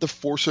didn't have to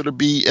force her to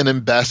be an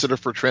ambassador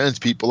for trans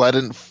people. I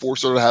didn't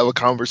force her to have a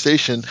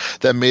conversation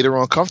that made her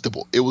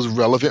uncomfortable. It was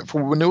relevant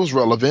for when it was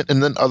relevant,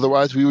 and then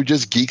otherwise we were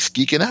just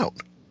geeking out.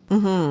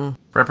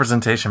 Mm-hmm.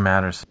 Representation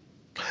matters.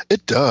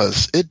 It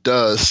does. It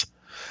does.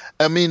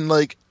 I mean,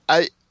 like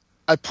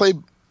I've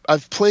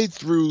played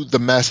through the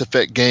Mass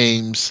Effect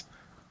games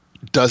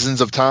dozens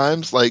of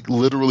times, like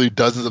literally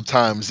dozens of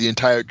times, the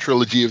entire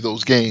trilogy of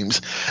those games.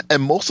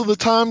 And most of the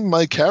time,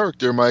 my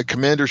character, my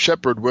Commander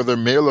Shepard, whether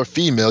male or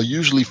female,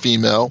 usually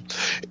female,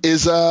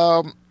 is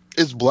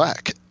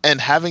black. And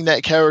having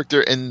that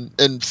character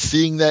and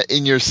seeing that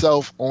in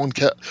yourself on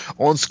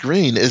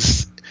screen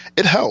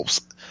it helps.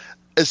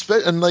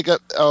 and like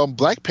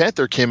Black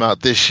Panther came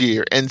out this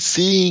year, and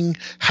seeing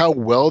how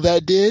well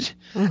that did,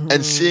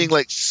 and seeing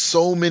like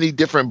so many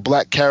different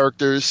black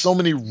characters, so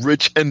many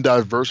rich and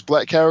diverse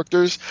black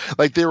characters,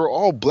 like they were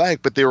all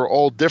black, but they were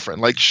all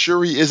different. Like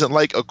Shuri isn't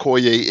like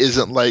Okoye,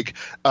 isn't like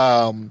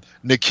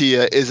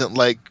Nakia, isn't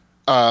like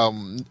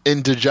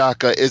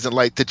Ndajaka, isn't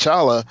like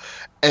T'Challa,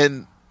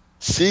 and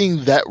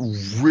seeing that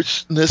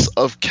richness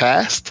of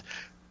cast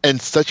and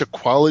such a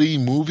quality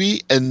movie,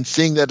 and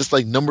seeing that it's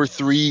like number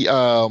 3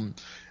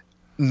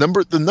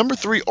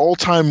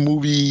 all-time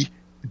movie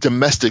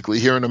domestically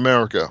here in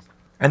America.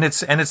 And it's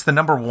the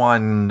number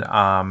 1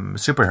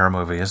 superhero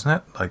movie, isn't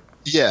it? Like,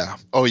 yeah.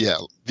 Oh yeah.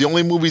 The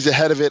only movies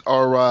ahead of it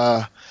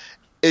are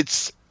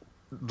it's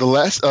not The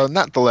Last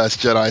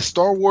Jedi,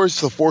 Star Wars: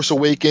 The Force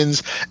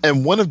Awakens,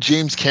 and one of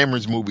James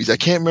Cameron's movies. I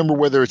can't remember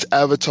whether it's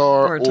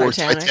Avatar or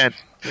Titanic.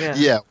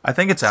 Yeah. I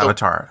think it's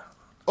Avatar.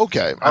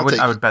 Okay, I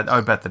would bet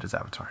that it's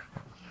Avatar.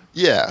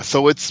 Yeah,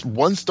 so it's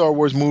one Star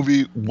Wars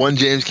movie, one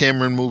James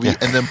Cameron movie,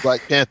 and then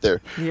Black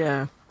Panther.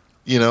 Yeah.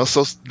 You know,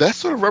 so that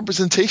sort of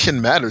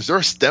representation matters. There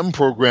are STEM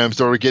programs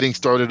that are getting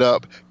started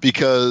up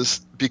because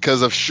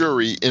of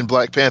Shuri in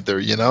Black Panther,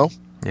 you know?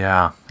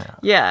 Yeah.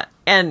 Yeah,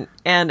 and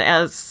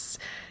as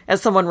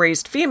someone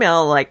raised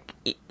female, like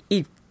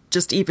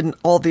just even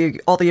all the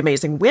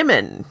amazing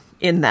women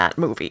in that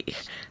movie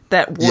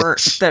that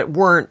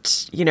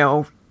weren't, you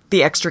know,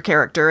 the extra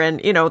character,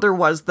 and you know there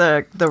was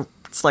the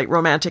slight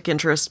romantic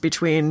interest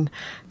between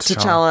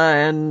T'Challa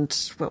and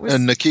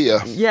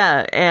Nakia.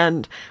 Yeah,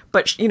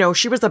 but you know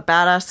she was a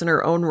badass in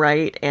her own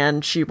right,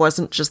 and she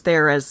wasn't just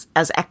there as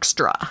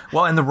extra.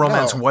 Well, and the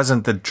romance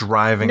wasn't the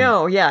driving.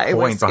 No, yeah, it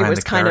was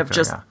the kind of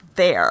just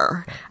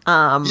there,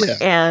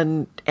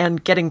 and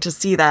getting to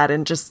see that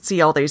and just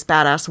see all these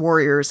badass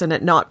warriors, and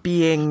it not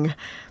being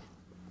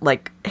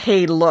like,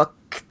 hey,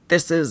 look,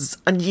 this is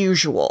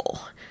unusual.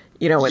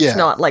 You know, it's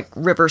not like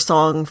River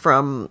Song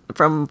from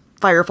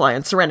Firefly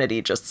and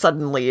Serenity just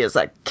suddenly is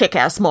a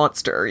kick-ass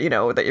monster, you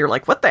know, that you're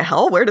like, what the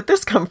hell? Where did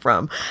this come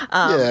from?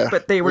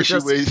 But they were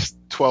just... She weighs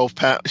 12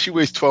 pounds. She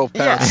weighs 12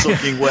 pounds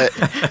soaking wet.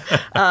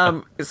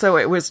 So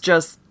it was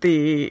just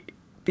the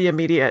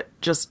immediate,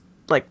 just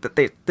like, that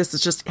this is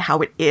just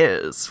how it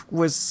is,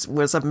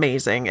 was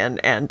amazing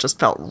and just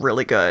felt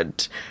really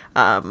good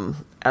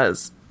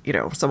as, you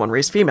know, someone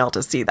raised female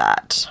to see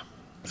that.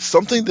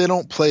 Something they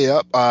don't play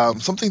up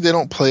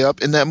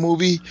in that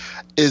movie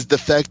is the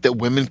fact that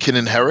women can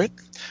inherit.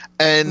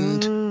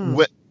 And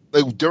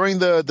during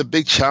the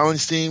big challenge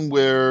scene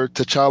where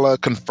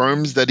T'Challa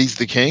confirms that he's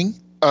the king,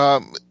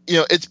 you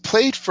know, it's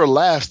played for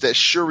laughs that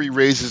Shuri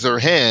raises her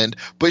hand,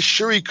 but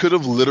Shuri could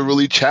have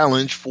literally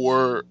challenged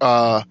for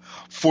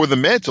the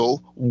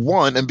mantle,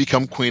 won, and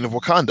become Queen of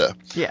Wakanda.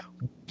 Yeah.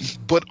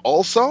 But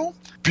also,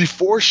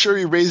 before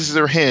Shuri raises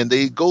her hand,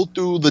 they go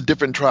through the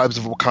different tribes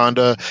of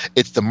Wakanda.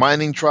 It's the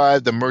mining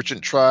tribe, the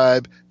merchant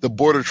tribe, the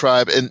border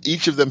tribe, and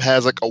each of them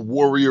has like a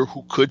warrior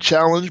who could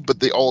challenge, but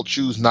they all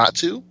choose not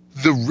to.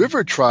 The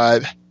river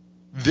tribe,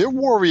 their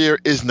warrior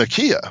is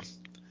Nakia.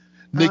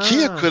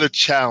 Nakia could have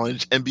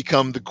challenged and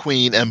become the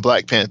queen and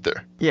Black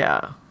Panther.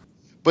 Yeah.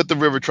 But the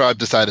river tribe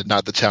decided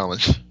not to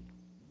challenge.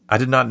 I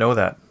did not know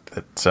that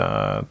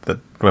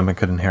women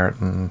could inherit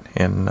in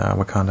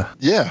Wakanda.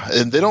 Yeah,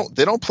 and they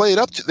don't play it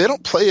up. They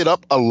don't play it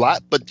up a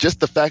lot, but just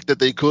the fact that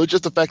they could,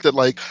 just the fact that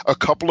like a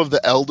couple of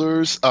the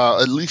elders,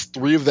 at least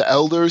 3 of the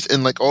elders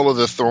in like all of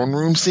the throne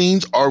room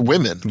scenes are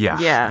women. Yeah.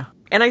 Yeah.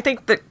 And I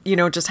think that, you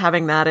know, just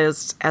having that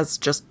as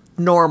just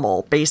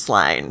normal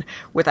baseline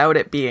without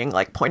it being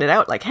like pointed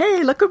out like,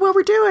 hey, look at what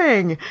we're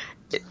doing.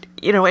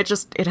 You know, it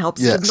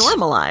helps to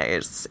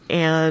normalize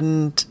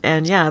and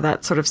yeah,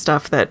 that sort of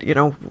stuff that, you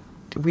know,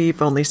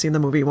 we've only seen the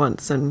movie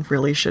once and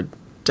really should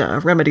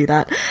remedy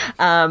that.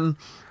 I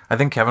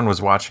think Kevin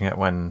was watching it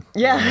when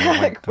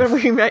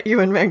we met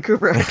you in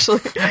Vancouver, actually.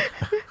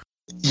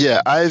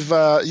 Yeah, I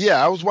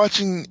was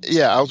watching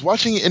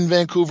it in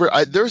Vancouver.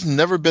 There's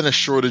never been a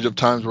shortage of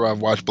times where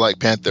I've watched Black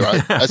Panther.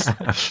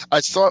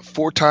 I saw it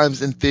 4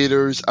 times in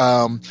theaters.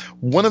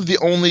 One of the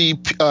only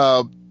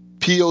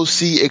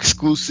POC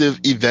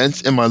exclusive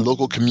events in my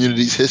local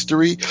community's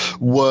history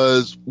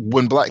was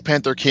when Black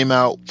Panther came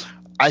out.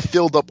 I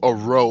filled up a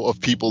row of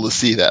people to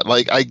see that.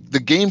 Like, the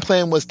game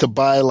plan was to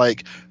buy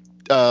like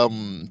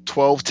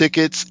 12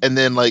 tickets and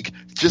then like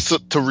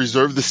just to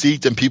reserve the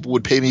seats and people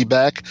would pay me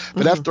back.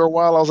 But after a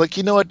while, I was like,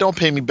 you know what? Don't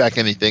pay me back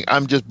anything.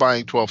 I'm just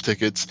buying 12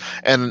 tickets.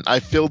 And I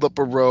filled up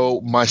a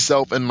row,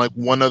 myself and like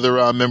one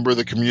other member of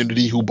the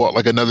community who bought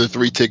like another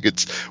 3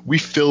 tickets. We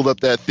filled up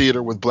that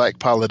theater with Black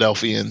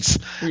Philadelphians.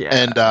 Yeah.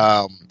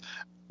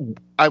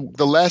 And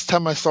the last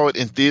time I saw it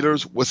in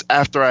theaters was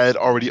after I had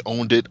already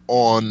owned it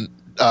on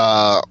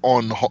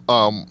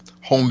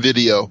home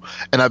video,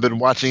 and I've been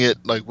watching it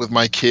like with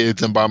my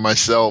kids and by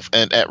myself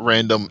and at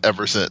random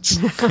ever since.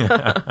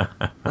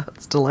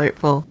 That's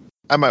delightful.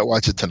 I might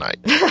watch it tonight.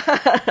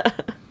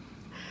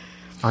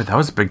 Oh, that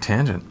was a big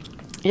tangent.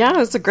 Yeah, it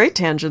was a great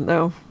tangent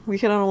though. We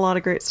hit on a lot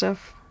of great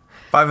stuff.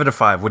 5 out of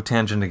 5 would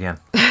tangent again.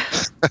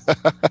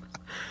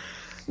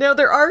 Now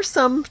there are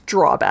some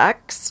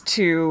drawbacks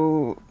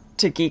to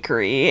to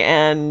geekery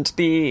and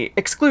the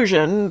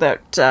exclusion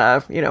that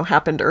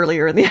happened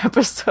earlier in the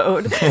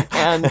episode,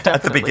 and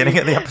at the beginning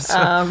of the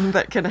episode,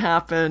 that can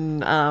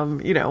happen,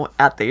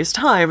 at these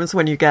times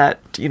when you get,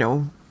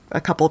 a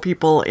couple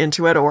people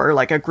into it, or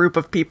like a group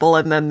of people,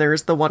 and then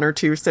there's the one or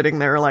two sitting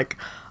there like,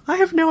 I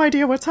have no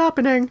idea what's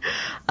happening.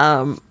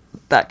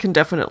 That can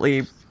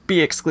definitely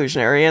be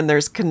exclusionary, and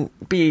there's can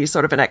be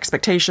sort of an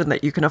expectation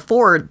that you can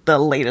afford the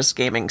latest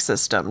gaming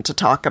system to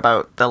talk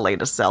about the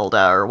latest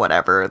Zelda or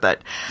whatever,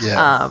 that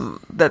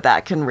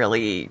that can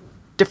really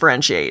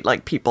differentiate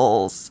like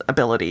people's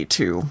ability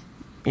to,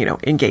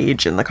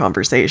 engage in the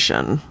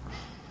conversation.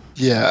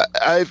 Yeah,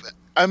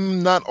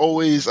 I'm not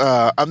always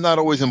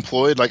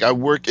employed. Like, I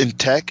work in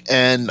tech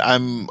and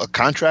I'm a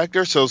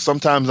contractor, so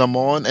sometimes I'm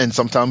on and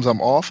sometimes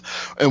I'm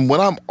off. And when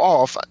I'm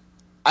off,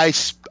 I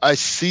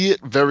see it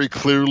very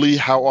clearly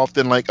how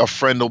often, like, a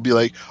friend will be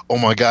like, oh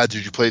my God,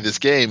 did you play this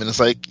game? And it's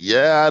like,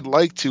 yeah, I'd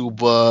like to,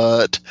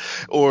 but,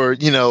 or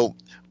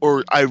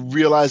I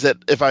realize that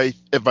if I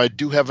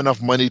do have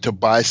enough money to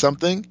buy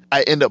something,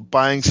 I end up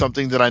buying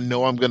something that I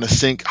know I'm going to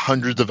sink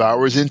hundreds of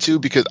hours into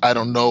because I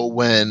don't know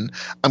when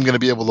I'm going to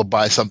be able to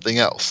buy something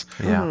else.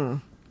 Yeah.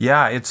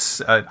 Yeah,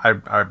 it's.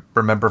 I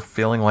remember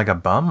feeling like a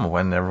bum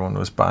when everyone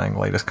was buying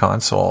latest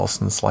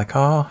consoles, and it's like,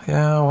 oh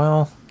yeah,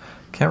 well,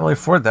 can't really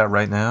afford that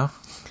right now.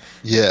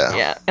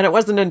 Yeah. And it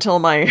wasn't until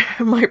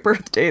my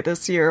birthday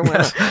this year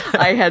when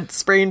I had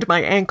sprained my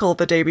ankle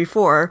the day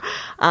before.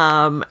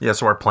 So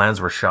our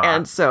plans were shot.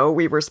 And so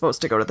we were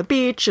supposed to go to the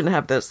beach and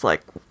have this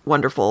like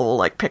wonderful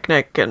like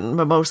picnic and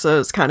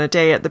mimosas kind of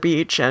day at the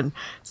beach. And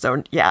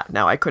so,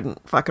 now I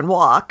couldn't fucking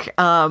walk.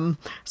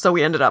 So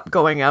we ended up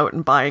going out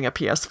and buying a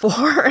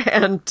PS4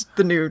 and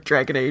the new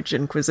Dragon Age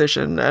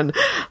Inquisition, and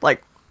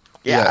like,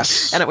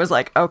 Yes. And it was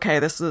like, okay,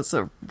 this is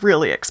a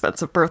really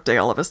expensive birthday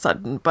all of a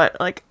sudden, but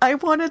like, I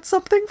wanted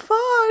something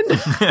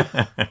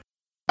fun.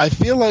 I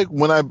feel like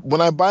when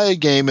I buy a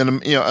game,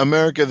 and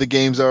America, the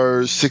games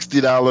are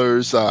 $60,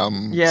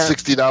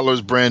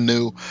 $60 brand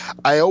new.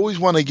 I always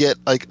want to get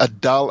like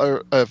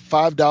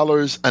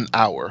 $5 an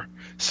hour.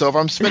 So if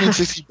I'm spending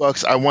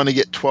 $60, I want to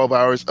get 12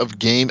 hours of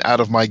game out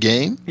of my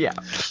game. Yeah.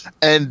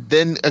 And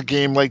then a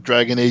game like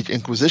Dragon Age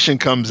Inquisition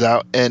comes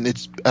out, and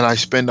I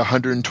spend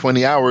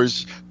 120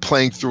 hours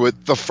playing through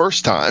it the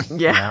first time.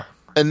 Yeah.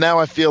 And now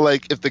I feel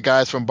like if the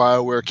guys from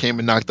BioWare came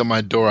and knocked on my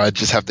door, I'd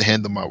just have to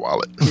hand them my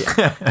wallet.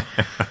 Yeah.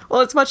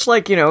 Well, it's much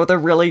like, the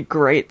really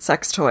great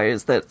sex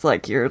toys that's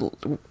like you're,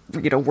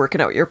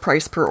 working out your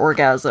price per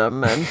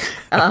orgasm, and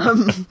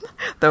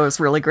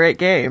those really great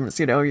games,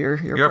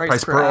 your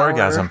price per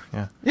orgasm.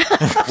 Yeah.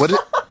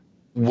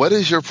 What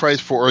is your price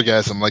per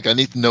orgasm? Like, I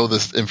need to know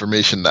this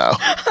information now.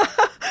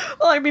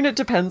 Well, I mean, it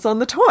depends on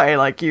the toy.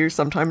 Like, you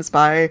sometimes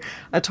buy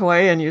a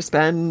toy and you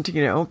spend,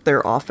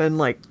 they're often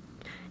like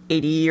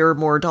 $80 or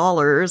more,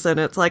 and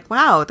it's like,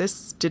 wow,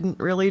 this didn't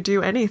really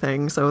do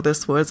anything. So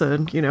this was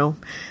an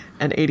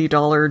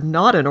 $80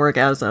 not an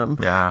orgasm.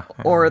 Yeah.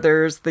 Or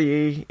there's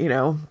the,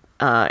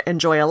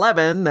 Enjoy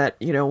 11 that,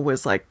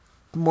 was like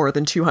more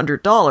than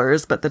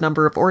 $200, but the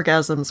number of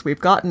orgasms we've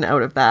gotten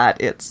out of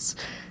that, it's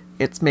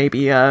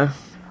maybe a,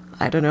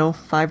 I don't know,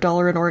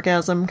 $5 an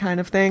orgasm kind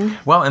of thing.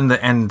 Well,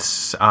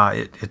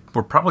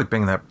 we're probably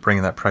bringing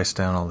that price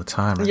down all the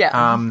time. Right?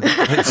 Yeah.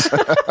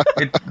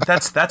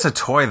 That's a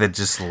toy that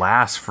just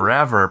lasts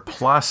forever.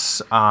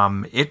 Plus,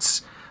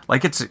 it's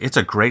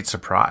a great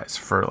surprise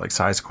for like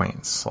size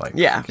queens, like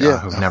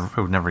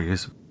who've never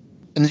used it.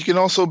 And you can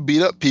also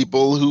beat up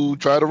people who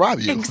try to rob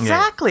you.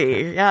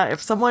 Exactly. Yeah.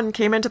 If someone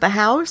came into the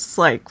house,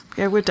 like,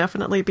 it would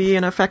definitely be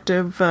an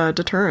effective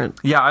deterrent.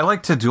 Yeah, I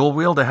like to dual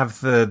wield, to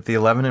have the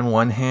 11 in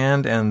one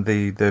hand and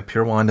the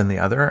pure wand in the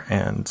other.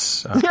 And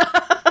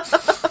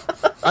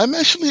I'm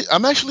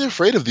actually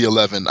afraid of the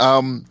 11.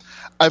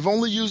 I've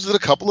only used it a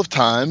couple of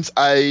times.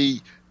 I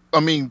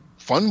mean,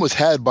 fun was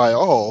had by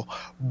all,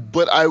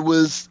 but I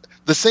was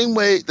the same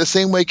way,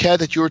 Kat,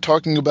 that you were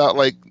talking about,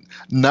 like,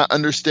 not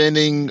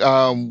understanding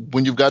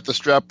when you've got the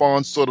strap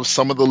on, sort of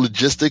some of the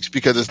logistics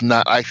because it's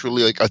not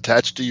actually like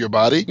attached to your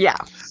body. Yeah.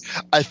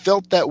 I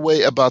felt that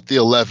way about the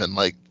 11.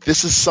 Like,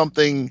 this is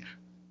something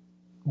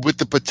with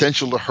the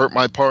potential to hurt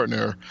my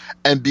partner.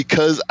 And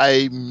because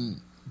I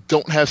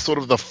don't have sort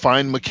of the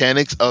fine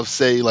mechanics of,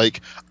 say,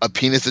 like a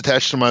penis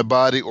attached to my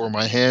body or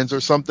my hands or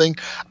something,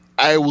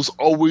 I was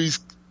always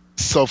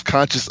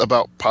self-conscious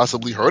about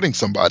possibly hurting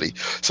somebody.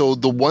 So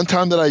the one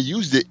time that I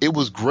used it, it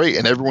was great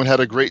and everyone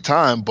had a great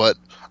time, but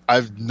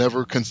I've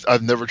never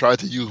tried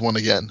to use one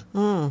again.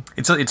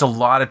 It's a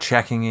lot of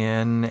checking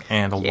in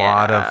and a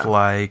lot of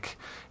like,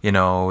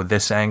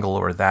 this angle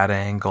or that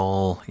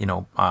angle,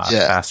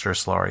 faster or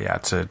slower. Yeah,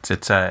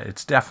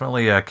 it's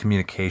definitely a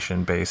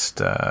communication based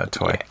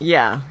toy.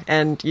 Yeah,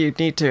 and you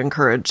need to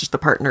encourage the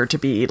partner to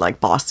be like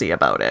bossy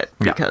about it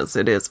because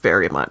it is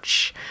very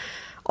much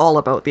all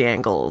about the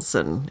angles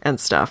and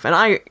stuff. And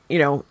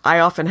I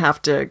often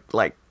have to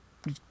like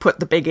put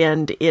the big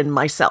end in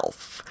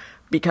myself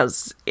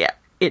because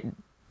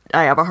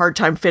I have a hard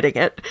time fitting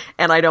it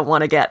and I don't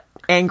want to get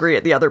angry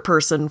at the other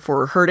person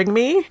for hurting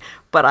me,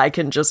 but I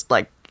can just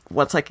like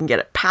once I can get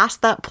it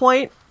past that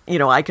point, you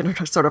know, I can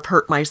sort of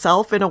hurt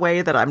myself in a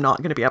way that I'm not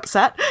going to be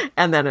upset.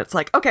 And then it's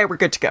like, okay, we're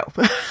good to go.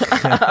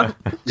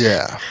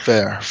 Yeah,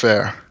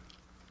 fair.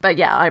 But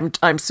yeah,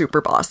 I'm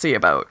super bossy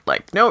about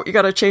like, no, you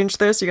got to change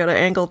this, you got to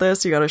angle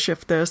this, you got to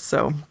shift this.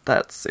 So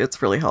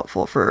it's really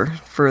helpful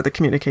for the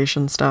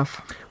communication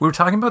stuff. We were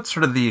talking about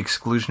sort of the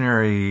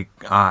exclusionary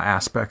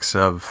aspects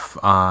of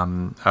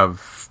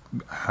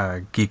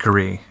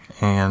geekery,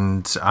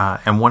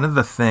 and one of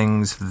the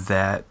things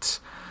that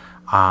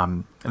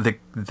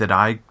that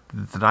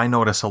I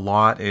notice a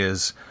lot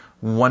is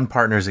one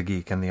partner is a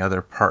geek and the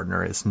other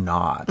partner is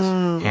not,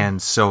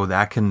 and so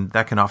that can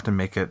often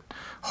make it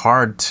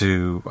hard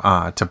to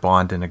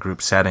bond in a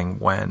group setting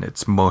when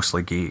it's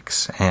mostly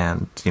geeks,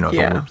 and you know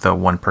the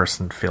one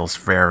person feels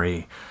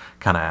very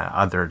kind of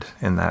othered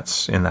in that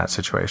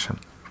situation.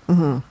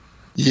 Mm-hmm.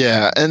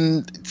 Yeah,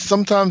 and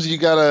sometimes you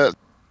gotta.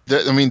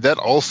 I mean, that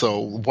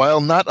also,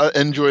 while not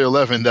Enjoy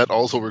 11, that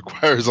also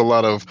requires a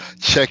lot of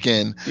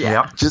check-in.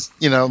 Yeah. Just,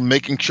 you know,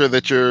 making sure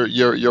that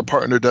your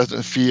partner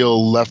doesn't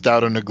feel left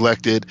out or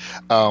neglected.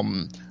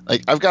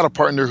 Like, I've got a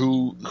partner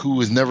who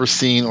has never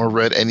seen or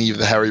read any of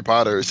the Harry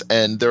Potters,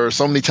 and there are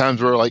so many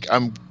times where, like,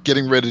 I'm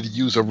getting ready to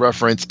use a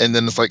reference, and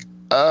then it's like,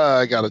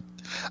 I gotta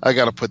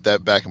put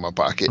that back in my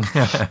pocket.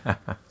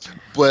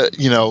 But,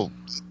 you know,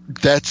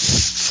 that's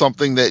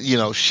something that, you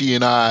know, she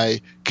and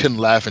I can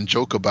laugh and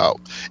joke about.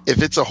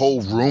 If it's a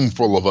whole room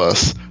full of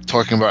us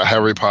talking about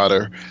Harry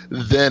Potter,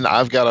 then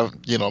I've got to,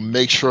 you know,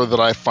 make sure that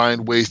I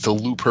find ways to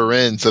loop her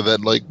in so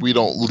that, like, we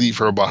don't leave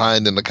her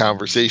behind in the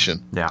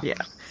conversation. Yeah.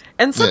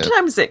 And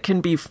sometimes it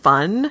can be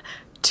fun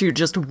to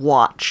just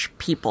watch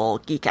people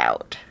geek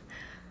out.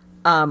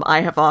 I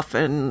have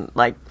often,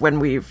 like, when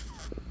we've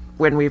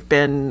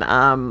been,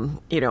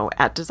 you know,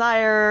 at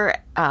Desire,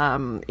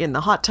 in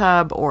the hot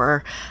tub,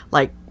 or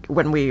like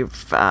when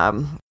we've,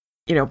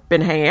 you know, been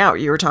hanging out.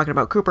 You were talking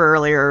about Cooper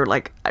earlier,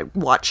 like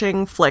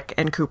watching Flick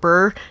and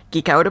Cooper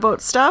geek out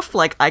about stuff.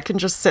 Like I can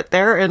just sit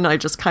there and I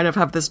just kind of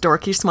have this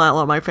dorky smile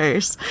on my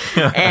face.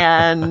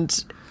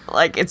 And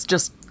like,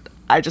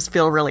 I just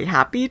feel really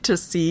happy to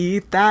see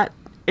that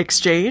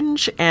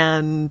exchange.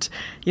 And,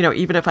 you know,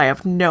 even if I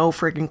have no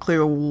freaking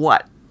clue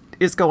what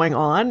is going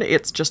on,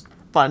 it's just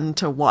fun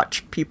to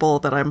watch people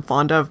that I'm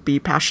fond of be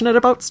passionate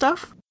about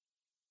stuff.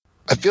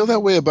 I feel that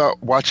way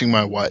about watching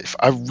my wife.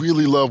 I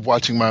really love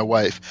watching my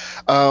wife.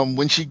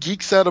 When she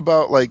geeks out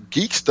about like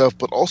geek stuff,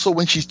 but also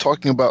when she's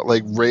talking about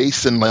like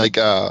race and like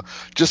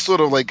just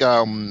sort of like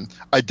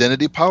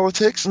identity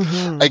politics,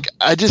 like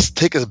I just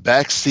take a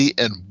back seat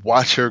and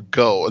watch her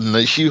go, and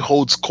like, she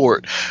holds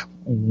court.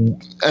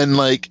 And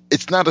like,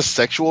 it's not a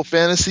sexual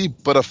fantasy,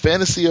 but a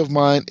fantasy of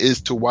mine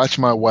is to watch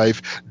my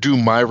wife do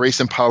my race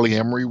and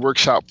polyamory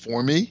workshop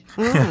for me.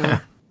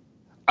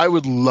 I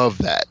would love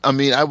that. I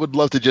mean, I would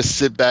love to just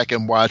sit back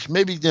and watch,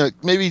 maybe, you know,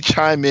 maybe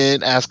chime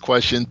in, ask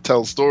questions,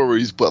 tell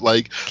stories, but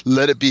like,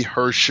 let it be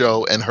her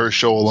show and her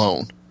show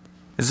alone.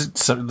 Is it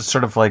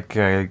sort of like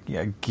a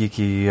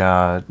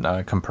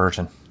geeky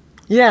compersion?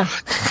 Yeah.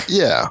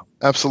 Yeah,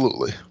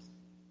 absolutely.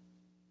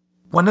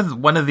 One of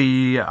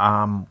the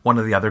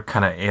other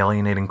kind of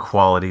alienating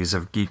qualities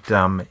of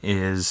geekdom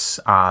is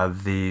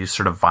the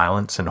sort of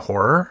violence and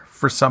horror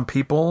for some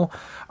people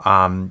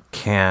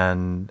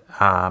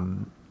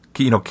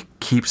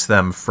keeps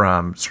them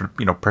from sort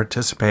of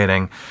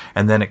participating,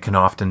 and then it can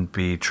often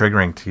be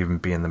triggering to even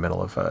be in the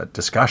middle of a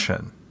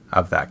discussion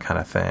of that kind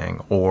of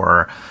thing,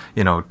 or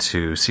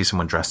to see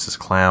someone dressed as a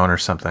clown or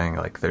something.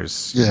 Like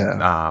there's the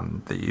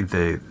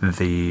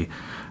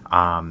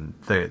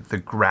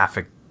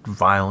graphic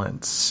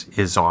violence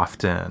is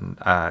often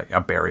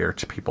a barrier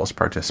to people's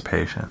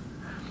participation.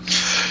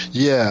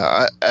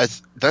 Yeah,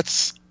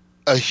 that's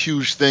a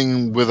huge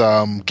thing with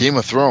Game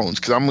of Thrones,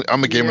 because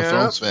I'm a Game of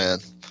Thrones fan,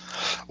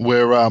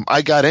 where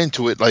I got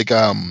into it like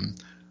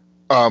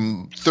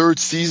third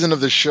season of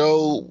the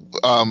show,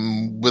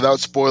 without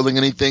spoiling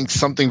anything,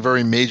 something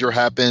very major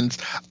happens.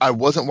 I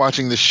wasn't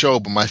watching the show,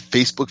 but my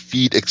Facebook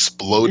feed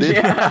exploded.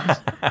 Yeah.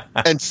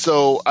 And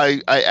so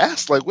I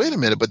asked, like, wait a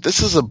minute, but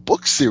this is a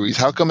book series.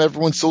 How come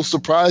everyone's so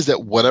surprised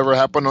at whatever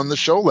happened on the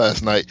show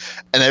last night?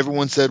 And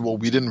everyone said, well,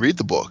 we didn't read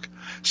the book.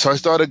 So I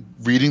started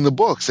reading the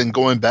books and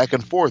going back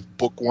and forth.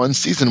 Book 1,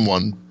 season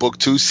 1, book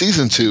 2,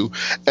 season 2.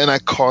 And I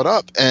caught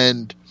up,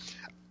 and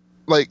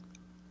like,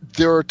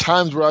 there are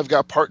times where I've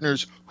got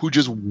partners who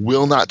just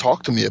will not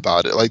talk to me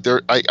about it. Like,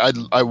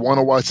 I want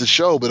to watch the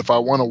show, but if I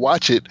want to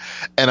watch it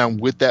and I'm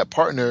with that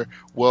partner,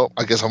 well,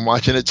 I guess I'm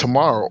watching it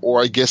tomorrow,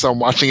 or I guess I'm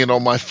watching it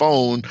on my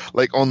phone,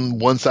 like on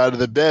one side of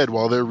the bed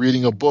while they're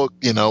reading a book,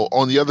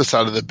 on the other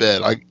side of the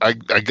bed. I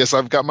guess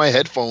I've got my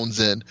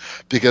headphones in,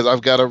 because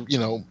I've got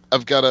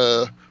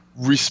to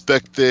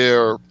respect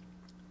their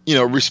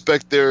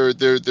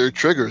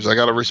triggers. I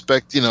got to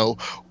respect,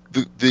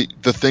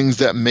 the things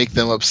that make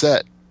them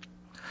upset.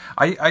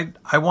 I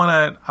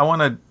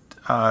want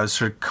to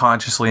sort of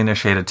consciously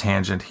initiate a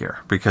tangent here,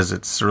 because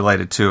it's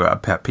related to a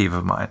pet peeve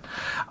of mine.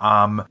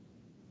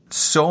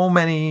 So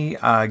many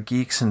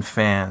geeks and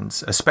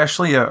fans,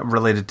 especially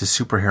related to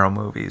superhero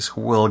movies,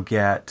 will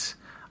get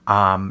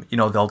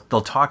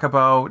They'll talk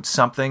about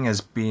something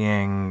as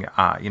being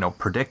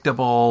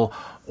predictable,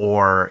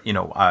 or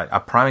a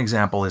prime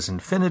example is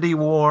Infinity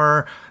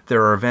War.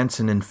 There are events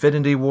in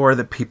Infinity War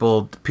that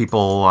people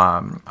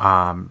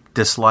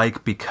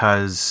dislike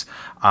because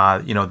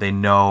they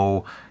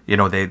know,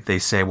 they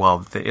say,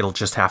 well, it'll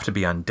just have to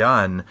be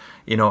undone,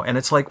 and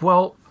it's like,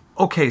 well,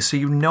 okay, so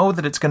you know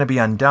that it's going to be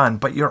undone,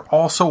 but you're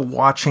also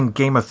watching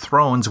Game of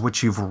Thrones,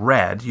 which you've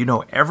read. You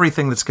know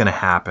everything that's going to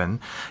happen.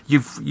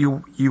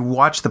 You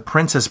watch The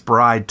Princess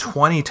Bride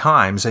 20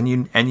 times, and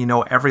you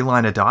know every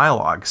line of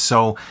dialogue.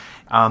 So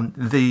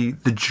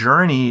the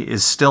journey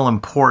is still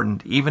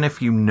important, even if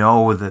you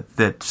know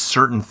that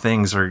certain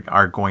things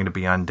are going to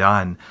be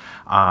undone.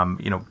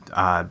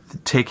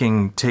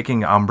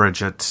 Taking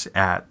umbrage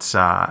at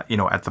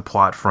the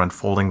plot for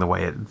unfolding the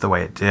way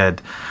it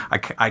did, I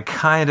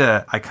kind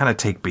of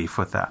take beef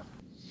with that.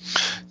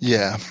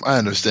 Yeah, I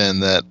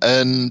understand that,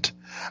 and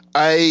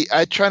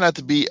I try not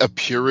to be a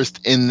purist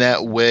in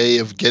that way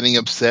of getting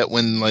upset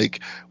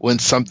when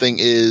something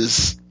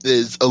is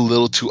a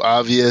little too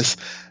obvious.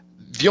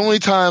 The only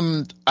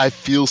time I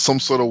feel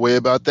some sort of way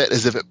about that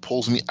is if it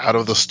pulls me out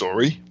of the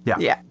story.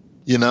 Yeah.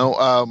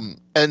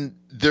 And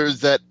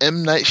there's that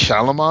M. Night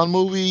Shyamalan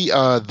movie,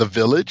 The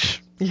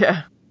Village.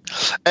 Yeah.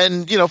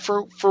 And,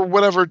 for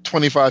whatever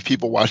 25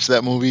 people watched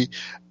that movie,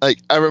 I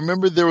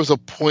remember there was a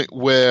point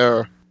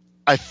where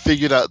I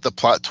figured out the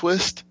plot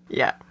twist.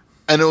 Yeah.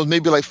 And it was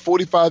maybe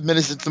 45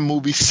 minutes into the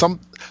movie.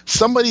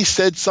 Somebody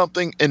said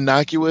something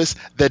innocuous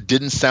that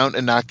didn't sound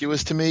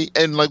innocuous to me.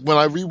 And when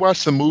I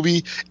rewatched the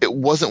movie, it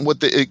wasn't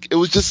it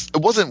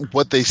wasn't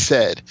what they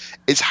said.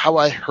 It's how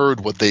I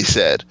heard what they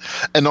said.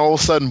 And all of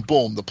a sudden,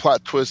 boom, the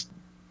plot twist,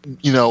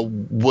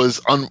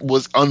 was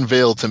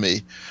unveiled to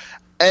me.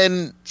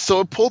 And so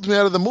it pulled me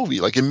out of the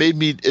movie. It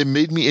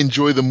made me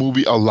enjoy the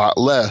movie a lot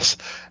less.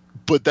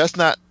 But that's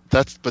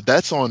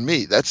on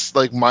me. That's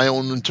my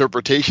own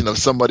interpretation of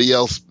somebody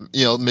else,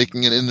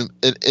 making an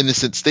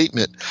innocent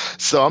statement.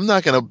 So I'm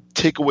not going to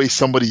take away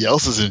somebody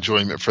else's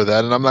enjoyment for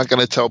that, and I'm not going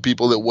to tell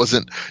people it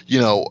wasn't,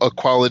 a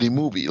quality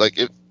movie.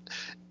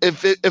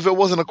 If it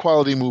wasn't a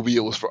quality movie,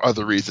 it was for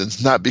other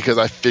reasons, not because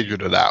I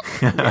figured it out.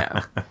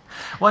 Yeah.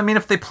 Well, I mean,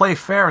 if they play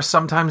fair,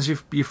 sometimes you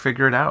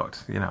figure it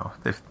out.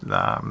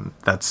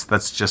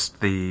 That's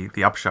just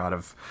the upshot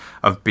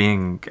of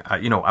being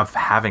of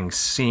having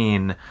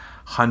seen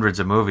hundreds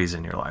of movies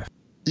in your life.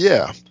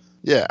 Yeah,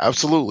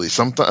 absolutely.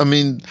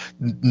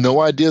 No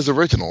idea is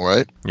original,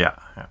 right? Yeah.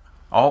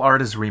 All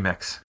art is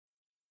remix.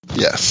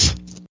 Yes.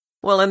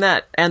 Well, and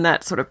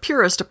that sort of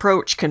purist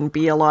approach can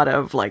be a lot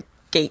of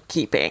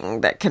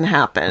gatekeeping that can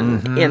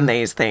happen in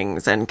these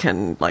things, and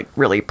can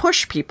really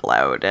push people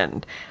out,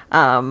 and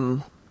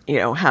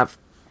have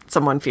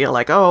someone feel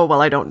oh,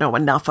 well, I don't know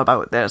enough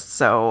about this,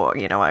 so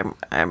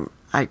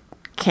I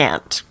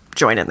can't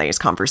join in these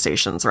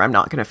conversations, or I'm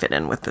not going to fit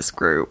in with this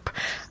group.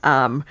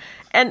 And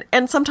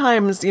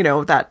sometimes,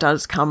 that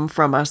does come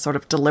from a sort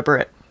of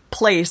deliberate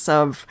place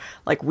of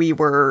we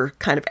were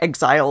kind of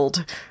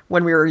exiled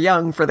when we were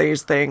young for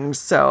these things.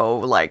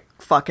 So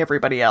fuck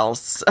everybody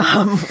else.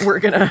 We're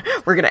gonna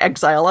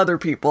exile other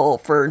people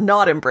for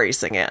not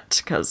embracing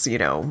it, because,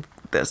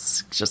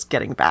 this just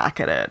getting back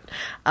at it.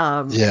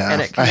 And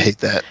I hate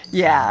that.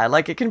 Yeah,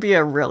 it can be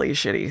a really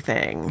shitty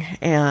thing,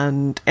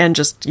 and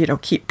just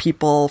keep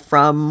people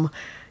from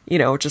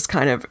just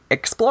kind of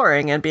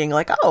exploring and being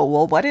oh,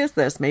 well, what is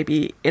this?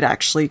 Maybe it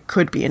actually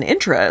could be an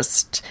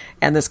interest,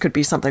 and this could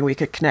be something we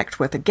could connect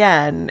with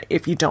again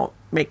if you don't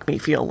make me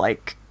feel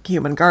like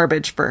human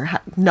garbage for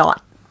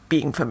not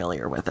being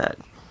familiar with it.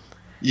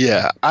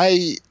 Yeah,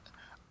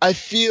 I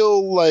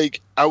feel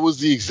like I was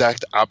the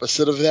exact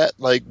opposite of that.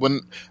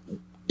 When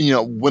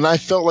I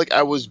felt like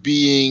I was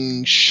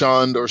being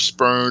shunned or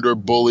spurned or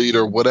bullied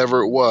or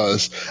whatever it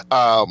was,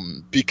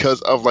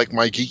 because of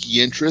my geeky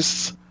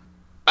interests,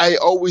 I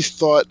always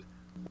thought,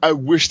 I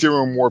wish there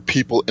were more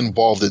people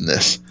involved in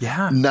this.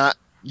 Yeah. Not,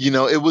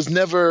 it was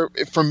never,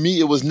 for me,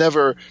 it was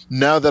never,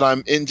 now that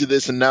I'm into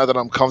this and now that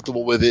I'm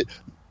comfortable with it,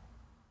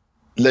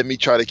 let me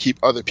try to keep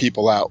other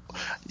people out.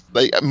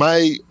 One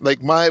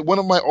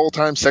of my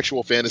all-time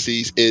sexual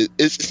fantasies is,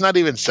 it's not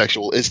even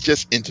sexual, it's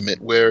just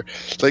intimate, where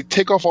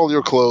take off all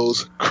your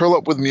clothes, curl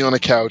up with me on a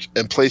couch,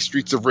 and play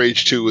Streets of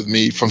Rage 2 with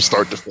me from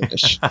start to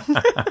finish.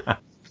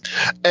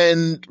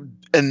 and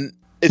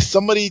if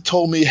somebody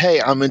told me,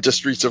 hey, I'm into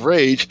Streets of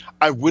Rage,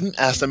 I wouldn't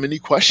ask them any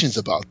questions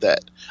about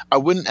that. I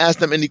wouldn't ask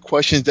them any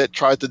questions that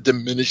tried to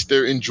diminish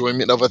their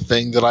enjoyment of a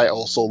thing that I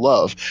also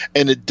love.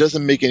 And it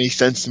doesn't make any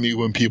sense to me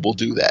when people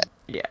do that.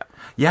 Yeah.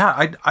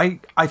 Yeah,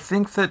 I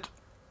think that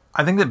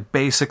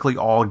basically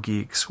all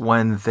geeks,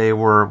 when they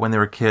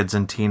were kids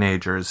and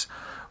teenagers,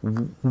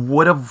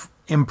 would have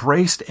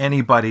embraced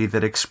anybody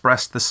that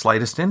expressed the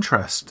slightest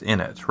interest in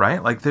it,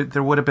 right?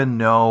 There would have been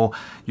no,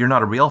 you're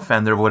not a real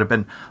fan. There would have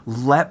been,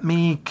 let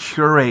me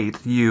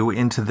curate you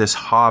into this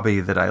hobby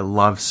that I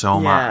love so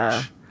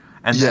much.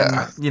 And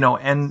then,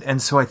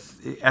 and so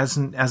as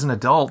an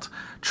adult,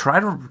 try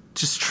to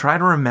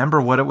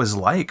remember what it was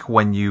like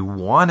when you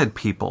wanted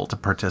people to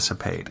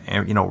participate,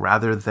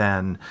 rather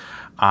than,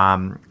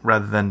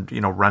 rather than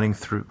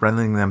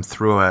running them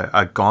through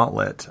a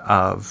gauntlet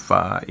of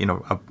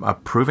a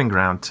proving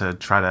ground to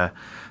try to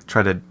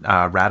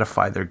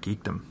ratify their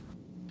geekdom.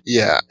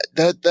 Yeah,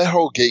 that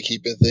whole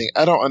gatekeeping thing,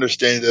 I don't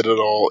understand it at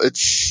all.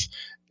 It's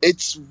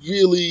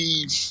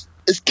really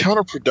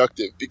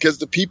counterproductive, because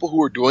the people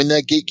who are doing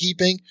that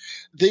gatekeeping,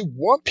 they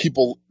want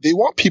people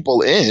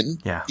in.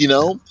 Yeah.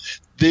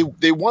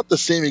 They want the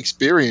same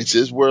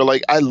experiences where,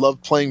 like, I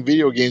love playing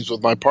video games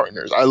with my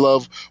partners. I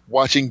love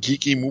watching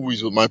geeky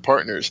movies with my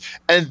partners.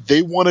 And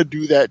they want to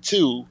do that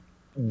too.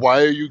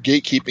 Why are you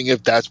gatekeeping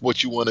if that's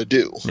what you want to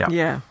do?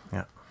 Yeah.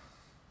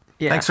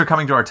 Thanks for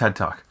coming to our TED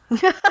Talk.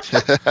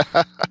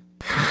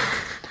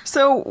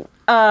 So,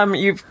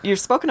 you've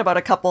spoken about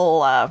a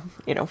couple,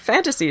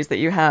 fantasies that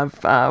you have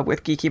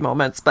with geeky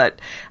moments, but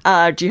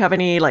do you have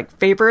any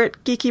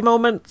favorite geeky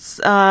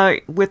moments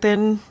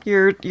within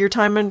your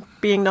time in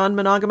being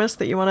non-monogamous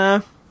that you want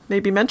to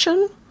maybe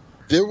mention?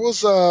 There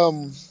was a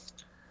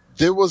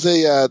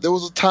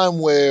time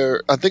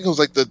where I think it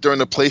was during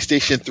the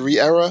PlayStation 3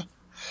 era,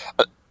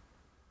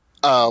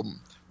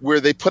 where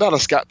they put out a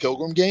Scott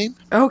Pilgrim game.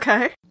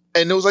 Okay.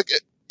 And it was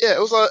it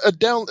was a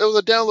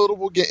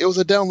downloadable game. It was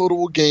a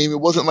downloadable game. It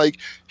wasn't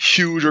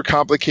huge or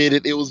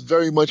complicated. It was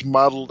very much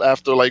modeled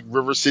after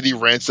River City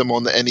Ransom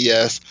on the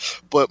NES.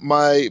 But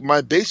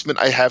my basement,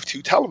 I have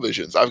two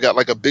televisions. I've got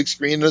a big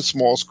screen and a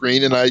small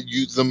screen, and I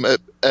use them at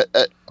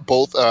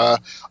both a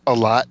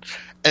lot.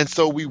 And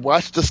so we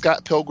watched the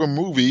Scott Pilgrim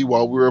movie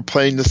while we were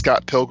playing the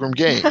Scott Pilgrim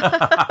game.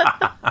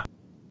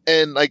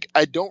 And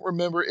I don't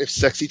remember if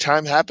Sexy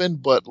Time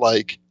happened, but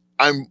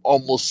I'm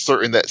almost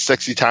certain that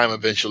Sexy Time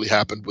eventually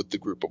happened with the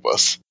group of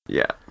us.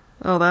 Yeah.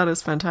 Oh, that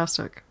is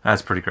fantastic.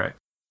 That's pretty great.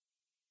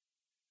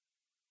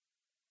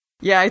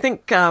 Yeah, I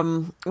think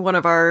one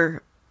of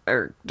the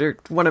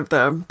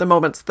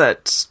moments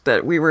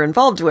that we were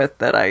involved with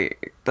that I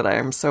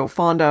am so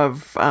fond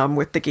of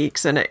with the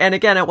geeks, and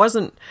again, it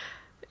wasn't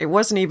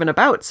even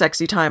about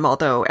Sexy Time,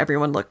 although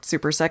everyone looked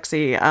super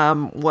sexy,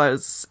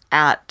 was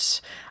at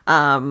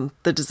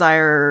the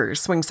Desire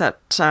swing set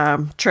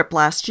trip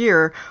last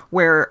year,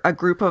 where a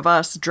group of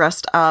us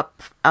dressed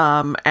up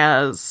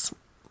as,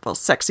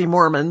 sexy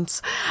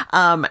Mormons,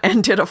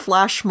 and did a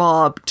flash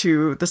mob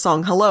to the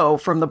song Hello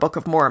from the Book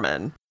of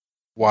Mormon.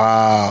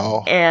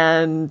 Wow.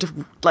 And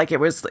it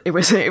was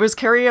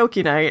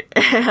karaoke night,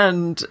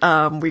 and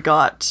we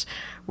got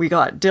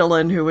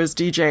Dylan, who was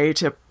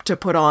DJ, to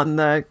put on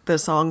the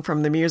song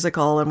from the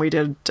musical, and we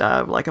did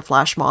a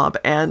flash mob,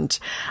 and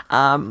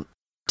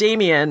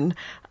Damien,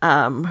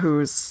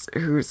 who's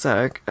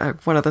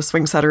one of the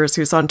swing setters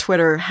who's on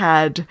Twitter,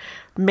 had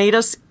made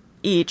us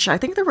each, I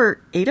think there were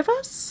 8 of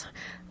us,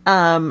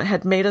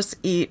 had made us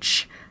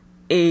each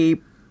a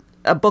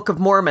Book of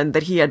Mormon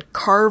that he had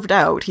carved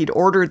out. He'd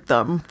ordered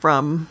them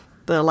from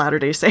the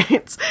Latter-day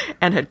Saints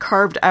and had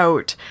carved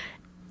out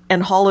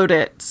and hollowed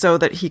it so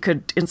that he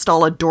could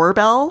install a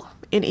doorbell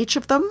in each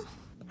of them.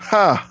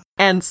 Huh.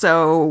 And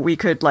so we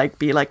could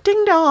be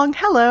ding dong,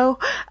 hello.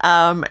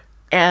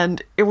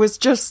 And it was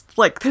just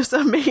this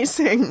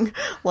amazing,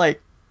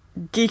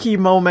 geeky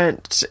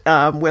moment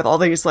with all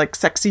these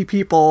sexy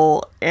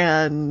people,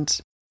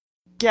 and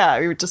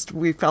yeah,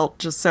 we felt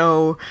just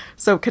so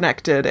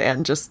connected,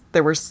 and just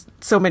there were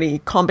so many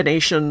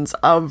combinations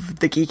of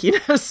the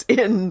geekiness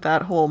in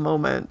that whole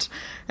moment,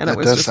 and it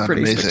was just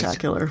pretty amazing.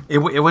 Spectacular. It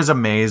was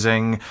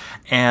amazing,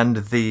 and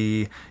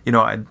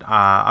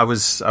I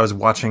was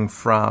watching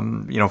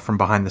from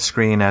behind the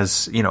screen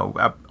as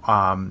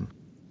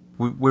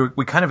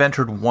we kind of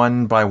entered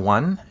one by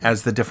one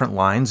as the different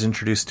lines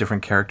introduced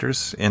different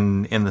characters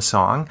in the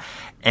song,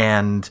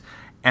 and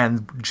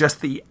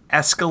just the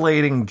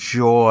escalating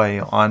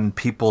joy on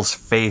people's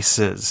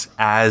faces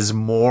as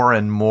more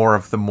and more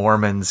of the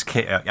Mormons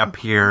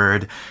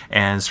appeared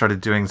and started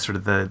doing sort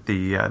of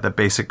the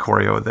basic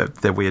choreo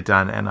that we had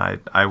done, and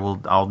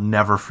I'll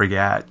never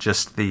forget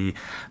just the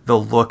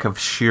look of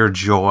sheer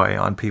joy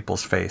on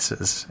people's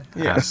faces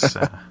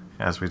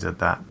as we did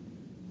that.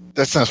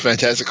 That sounds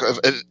fantastic.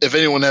 If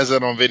anyone has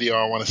that on video,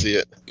 I want to see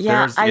it.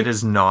 Yeah, it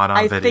is not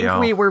on video. I think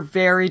we were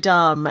very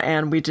dumb,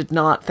 and we did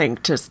not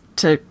think to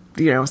say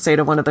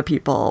to one of the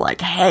people,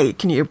 hey,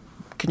 can you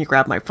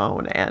grab my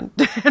phone and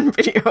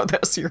video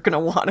this? You're going to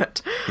want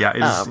it.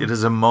 Yeah, it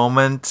is a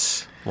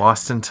moment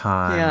lost in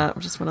time. Yeah,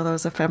 just one of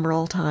those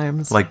ephemeral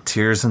times. Like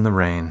tears in the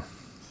rain.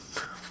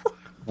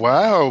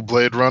 Wow,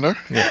 Blade Runner.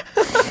 Yeah.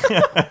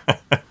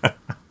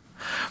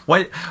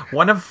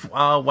 One of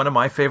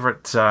my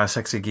favorite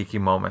sexy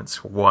geeky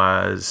moments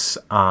was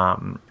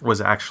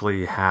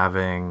actually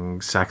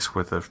having sex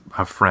with a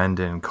friend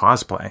in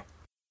cosplay,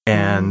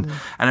 and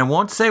I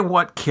won't say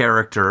what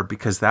character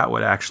because that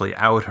would actually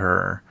out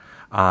her.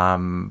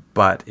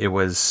 But it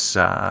was she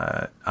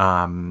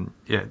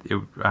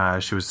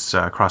was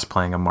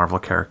cross-playing a Marvel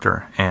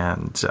character,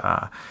 and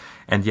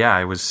yeah,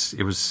 it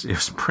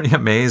was pretty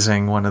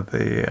amazing. One of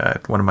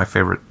my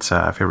favorite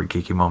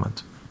geeky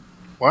moments.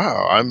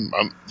 Wow, I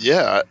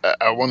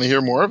want to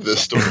hear more of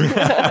this story.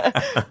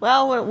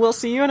 Well, we'll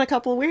see you in a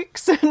couple of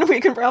weeks, and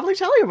we can probably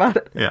tell you about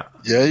it. Yeah.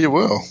 Yeah, you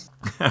will.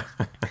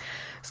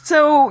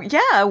 So,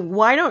 yeah,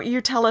 why don't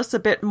you tell us a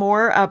bit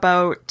more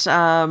about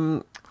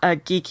a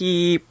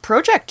geeky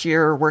project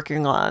you're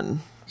working on?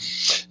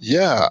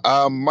 Yeah,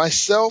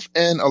 myself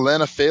and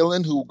Alana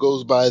Phelan, who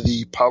goes by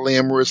the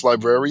Polyamorous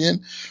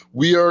Librarian,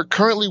 we are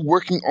currently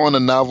working on a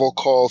novel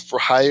called For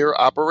Hire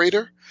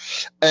Operator.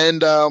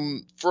 And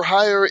For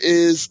Hire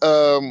is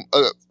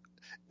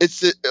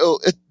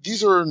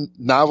these are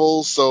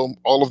novels, so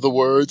all of the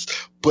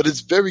words, but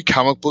it's very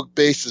comic book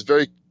based. It's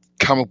very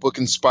comic book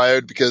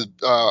inspired because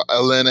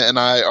Alana and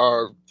I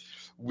are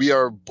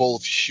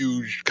both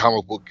huge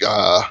comic book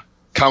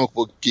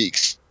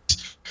geeks.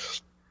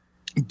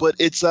 But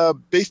it's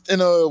based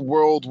in a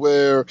world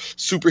where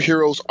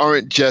superheroes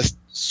aren't just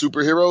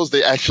superheroes.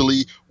 They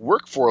actually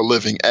work for a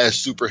living as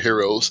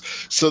superheroes.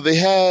 So they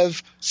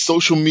have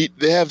social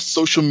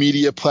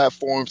media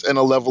platforms and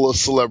a level of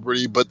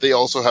celebrity, but they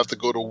also have to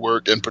go to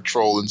work and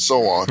patrol and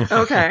so on.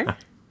 Okay.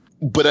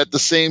 But at the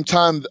same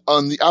time,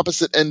 on the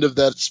opposite end of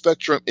that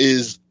spectrum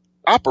is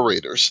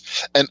operators.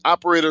 And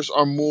operators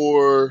are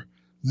more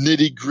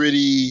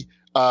nitty-gritty,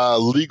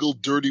 legal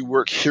dirty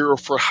work, hero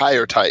for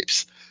hire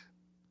types.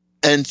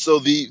 And so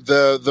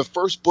the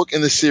first book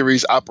in the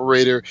series,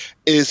 Operator,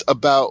 is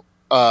about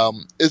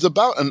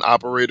an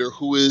operator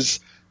who is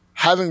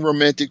having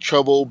romantic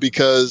trouble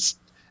because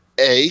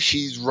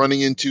she's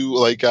running into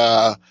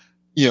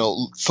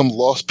some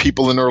lost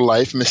people in her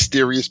life,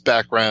 mysterious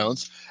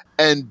backgrounds,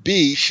 and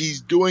B,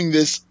 she's doing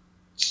this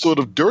sort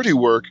of dirty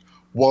work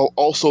while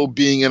also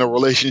being in a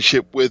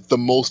relationship with the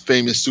most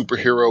famous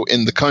superhero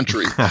in the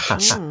country.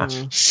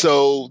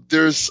 So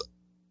there's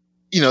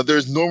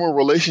normal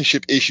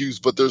relationship issues,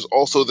 but there's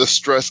also the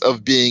stress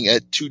of being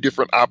at two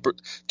different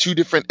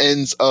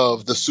ends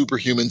of the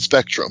superhuman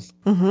spectrum.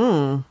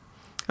 Mm-hmm.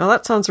 Well,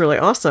 that sounds really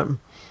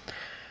awesome.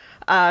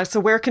 So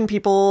where can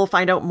people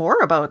find out more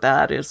about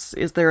that? Is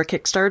there a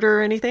Kickstarter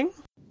or anything?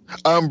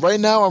 Right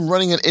now, I'm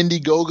running an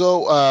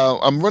Indiegogo.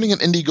 I'm running an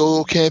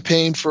Indiegogo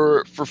campaign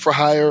for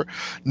Hire.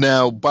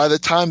 Now, by the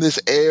time this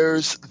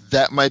airs,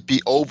 that might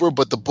be over,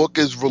 but the book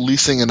is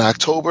releasing in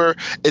October.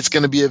 It's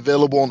going to be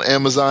available on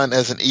Amazon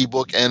as an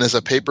ebook and as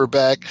a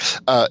paperback.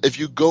 If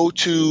you go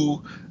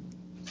to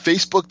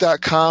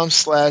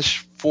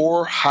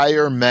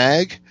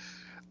facebook.com/forhiremag,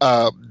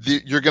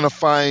 you're going to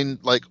find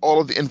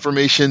all of the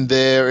information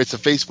there. It's a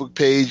Facebook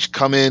page.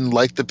 Come in,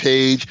 like the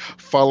page,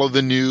 follow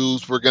the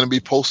news. We're going to be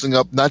posting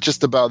up not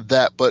just about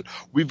that, but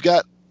we've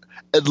got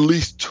at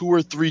least 2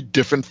 or 3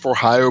 different For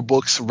Hire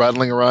books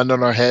rattling around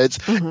on our heads.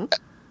 Mm-hmm.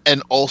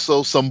 And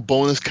also some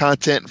bonus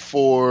content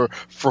for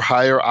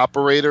Hire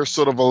Operator,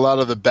 sort of a lot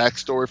of the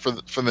backstory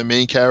for the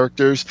main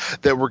characters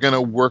that we're going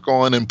to work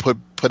on and put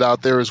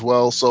out there as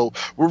well. So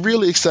we're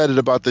really excited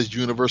about this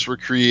universe we're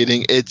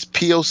creating. It's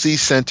POC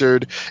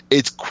centered,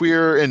 it's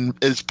queer and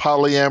it's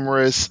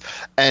polyamorous,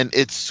 and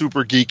it's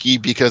super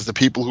geeky because the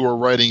people who are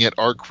writing it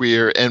are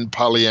queer and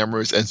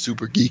polyamorous and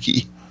super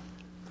geeky.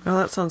 Well,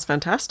 that sounds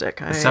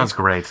fantastic. It sounds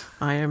great.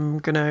 I am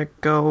gonna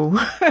go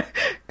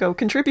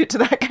contribute to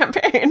that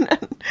campaign.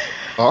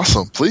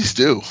 Awesome, please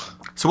do.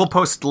 So we'll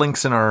post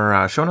links in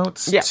our show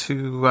notes to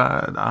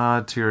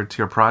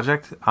your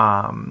project.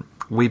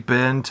 We've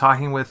been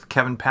talking with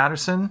Kevin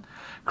Patterson,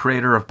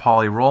 creator of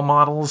Poly Role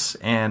Models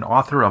and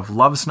author of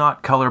Love's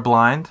Not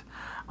Colorblind.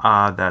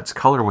 That's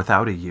Color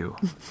Without a U.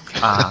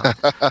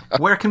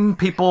 Where can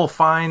people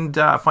find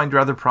your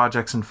other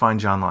projects and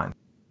find you online?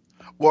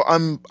 Well,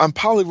 I'm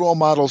Poly Role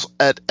Models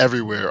at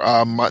everywhere.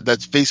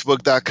 That's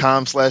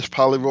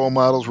facebook.com/Poly Role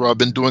Models, where I've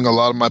been doing a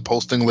lot of my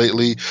posting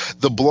lately.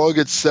 The blog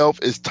itself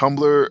is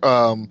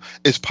Tumblr,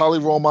 is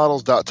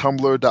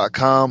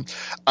polyrolemodels.tumblr.com.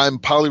 I'm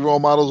Poly Role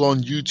Models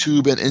on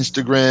YouTube and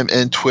Instagram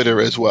and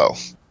Twitter as well.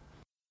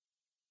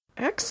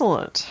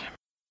 Excellent.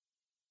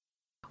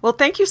 Well,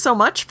 thank you so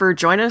much for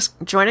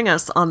joining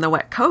us on the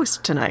Wet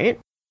Coast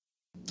tonight.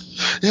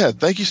 Yeah,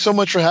 thank you so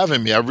much for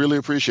having me. I really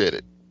appreciate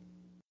it.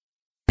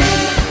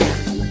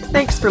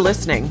 Thanks for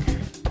listening.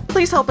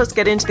 Please help us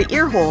get into the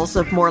ear holes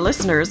of more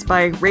listeners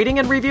by rating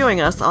and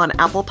reviewing us on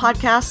Apple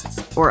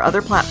Podcasts or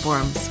other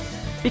platforms.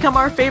 Become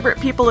our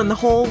favorite people in the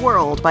whole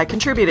world by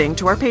contributing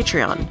to our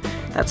Patreon.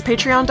 That's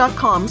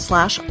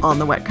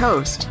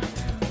patreon.com/onthewetcoast.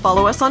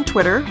 Follow us on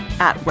Twitter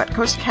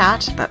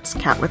 @WetCoastCat, that's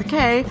cat with a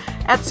K,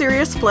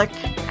 @SeriousFlick,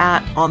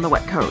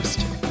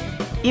 @OnTheWetCoast.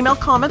 Email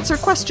comments or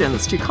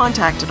questions to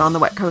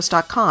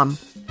contact@onthewetcoast.com.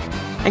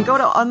 And go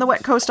to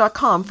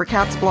onthewetcoast.com for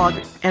Kat's blog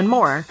and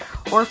more,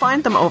 or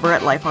find them over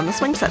at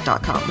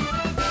lifeontheswingset.com.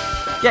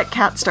 Get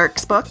Kat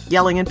Stark's book,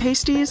 Yelling and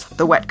Pasties,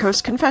 The Wet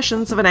Coast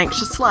Confessions of an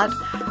Anxious Slut,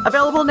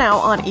 available now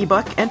on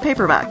ebook and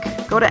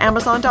paperback. Go to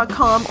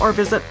amazon.com or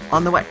visit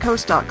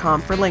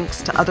onthewetcoast.com for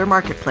links to other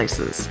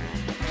marketplaces.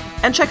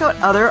 And check out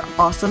other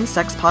awesome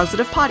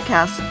sex-positive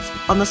podcasts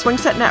on the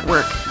Swingset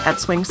Network at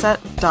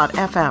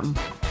swingset.fm.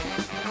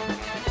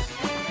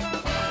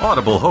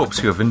 Audible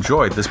hopes you have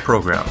enjoyed this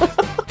program.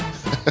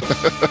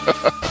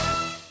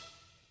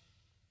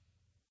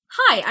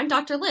 Hi, I'm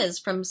Dr. Liz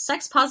from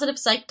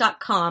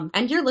sexpositivepsych.com,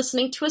 and you're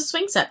listening to a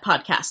Swing Set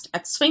podcast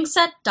at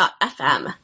swingset.fm.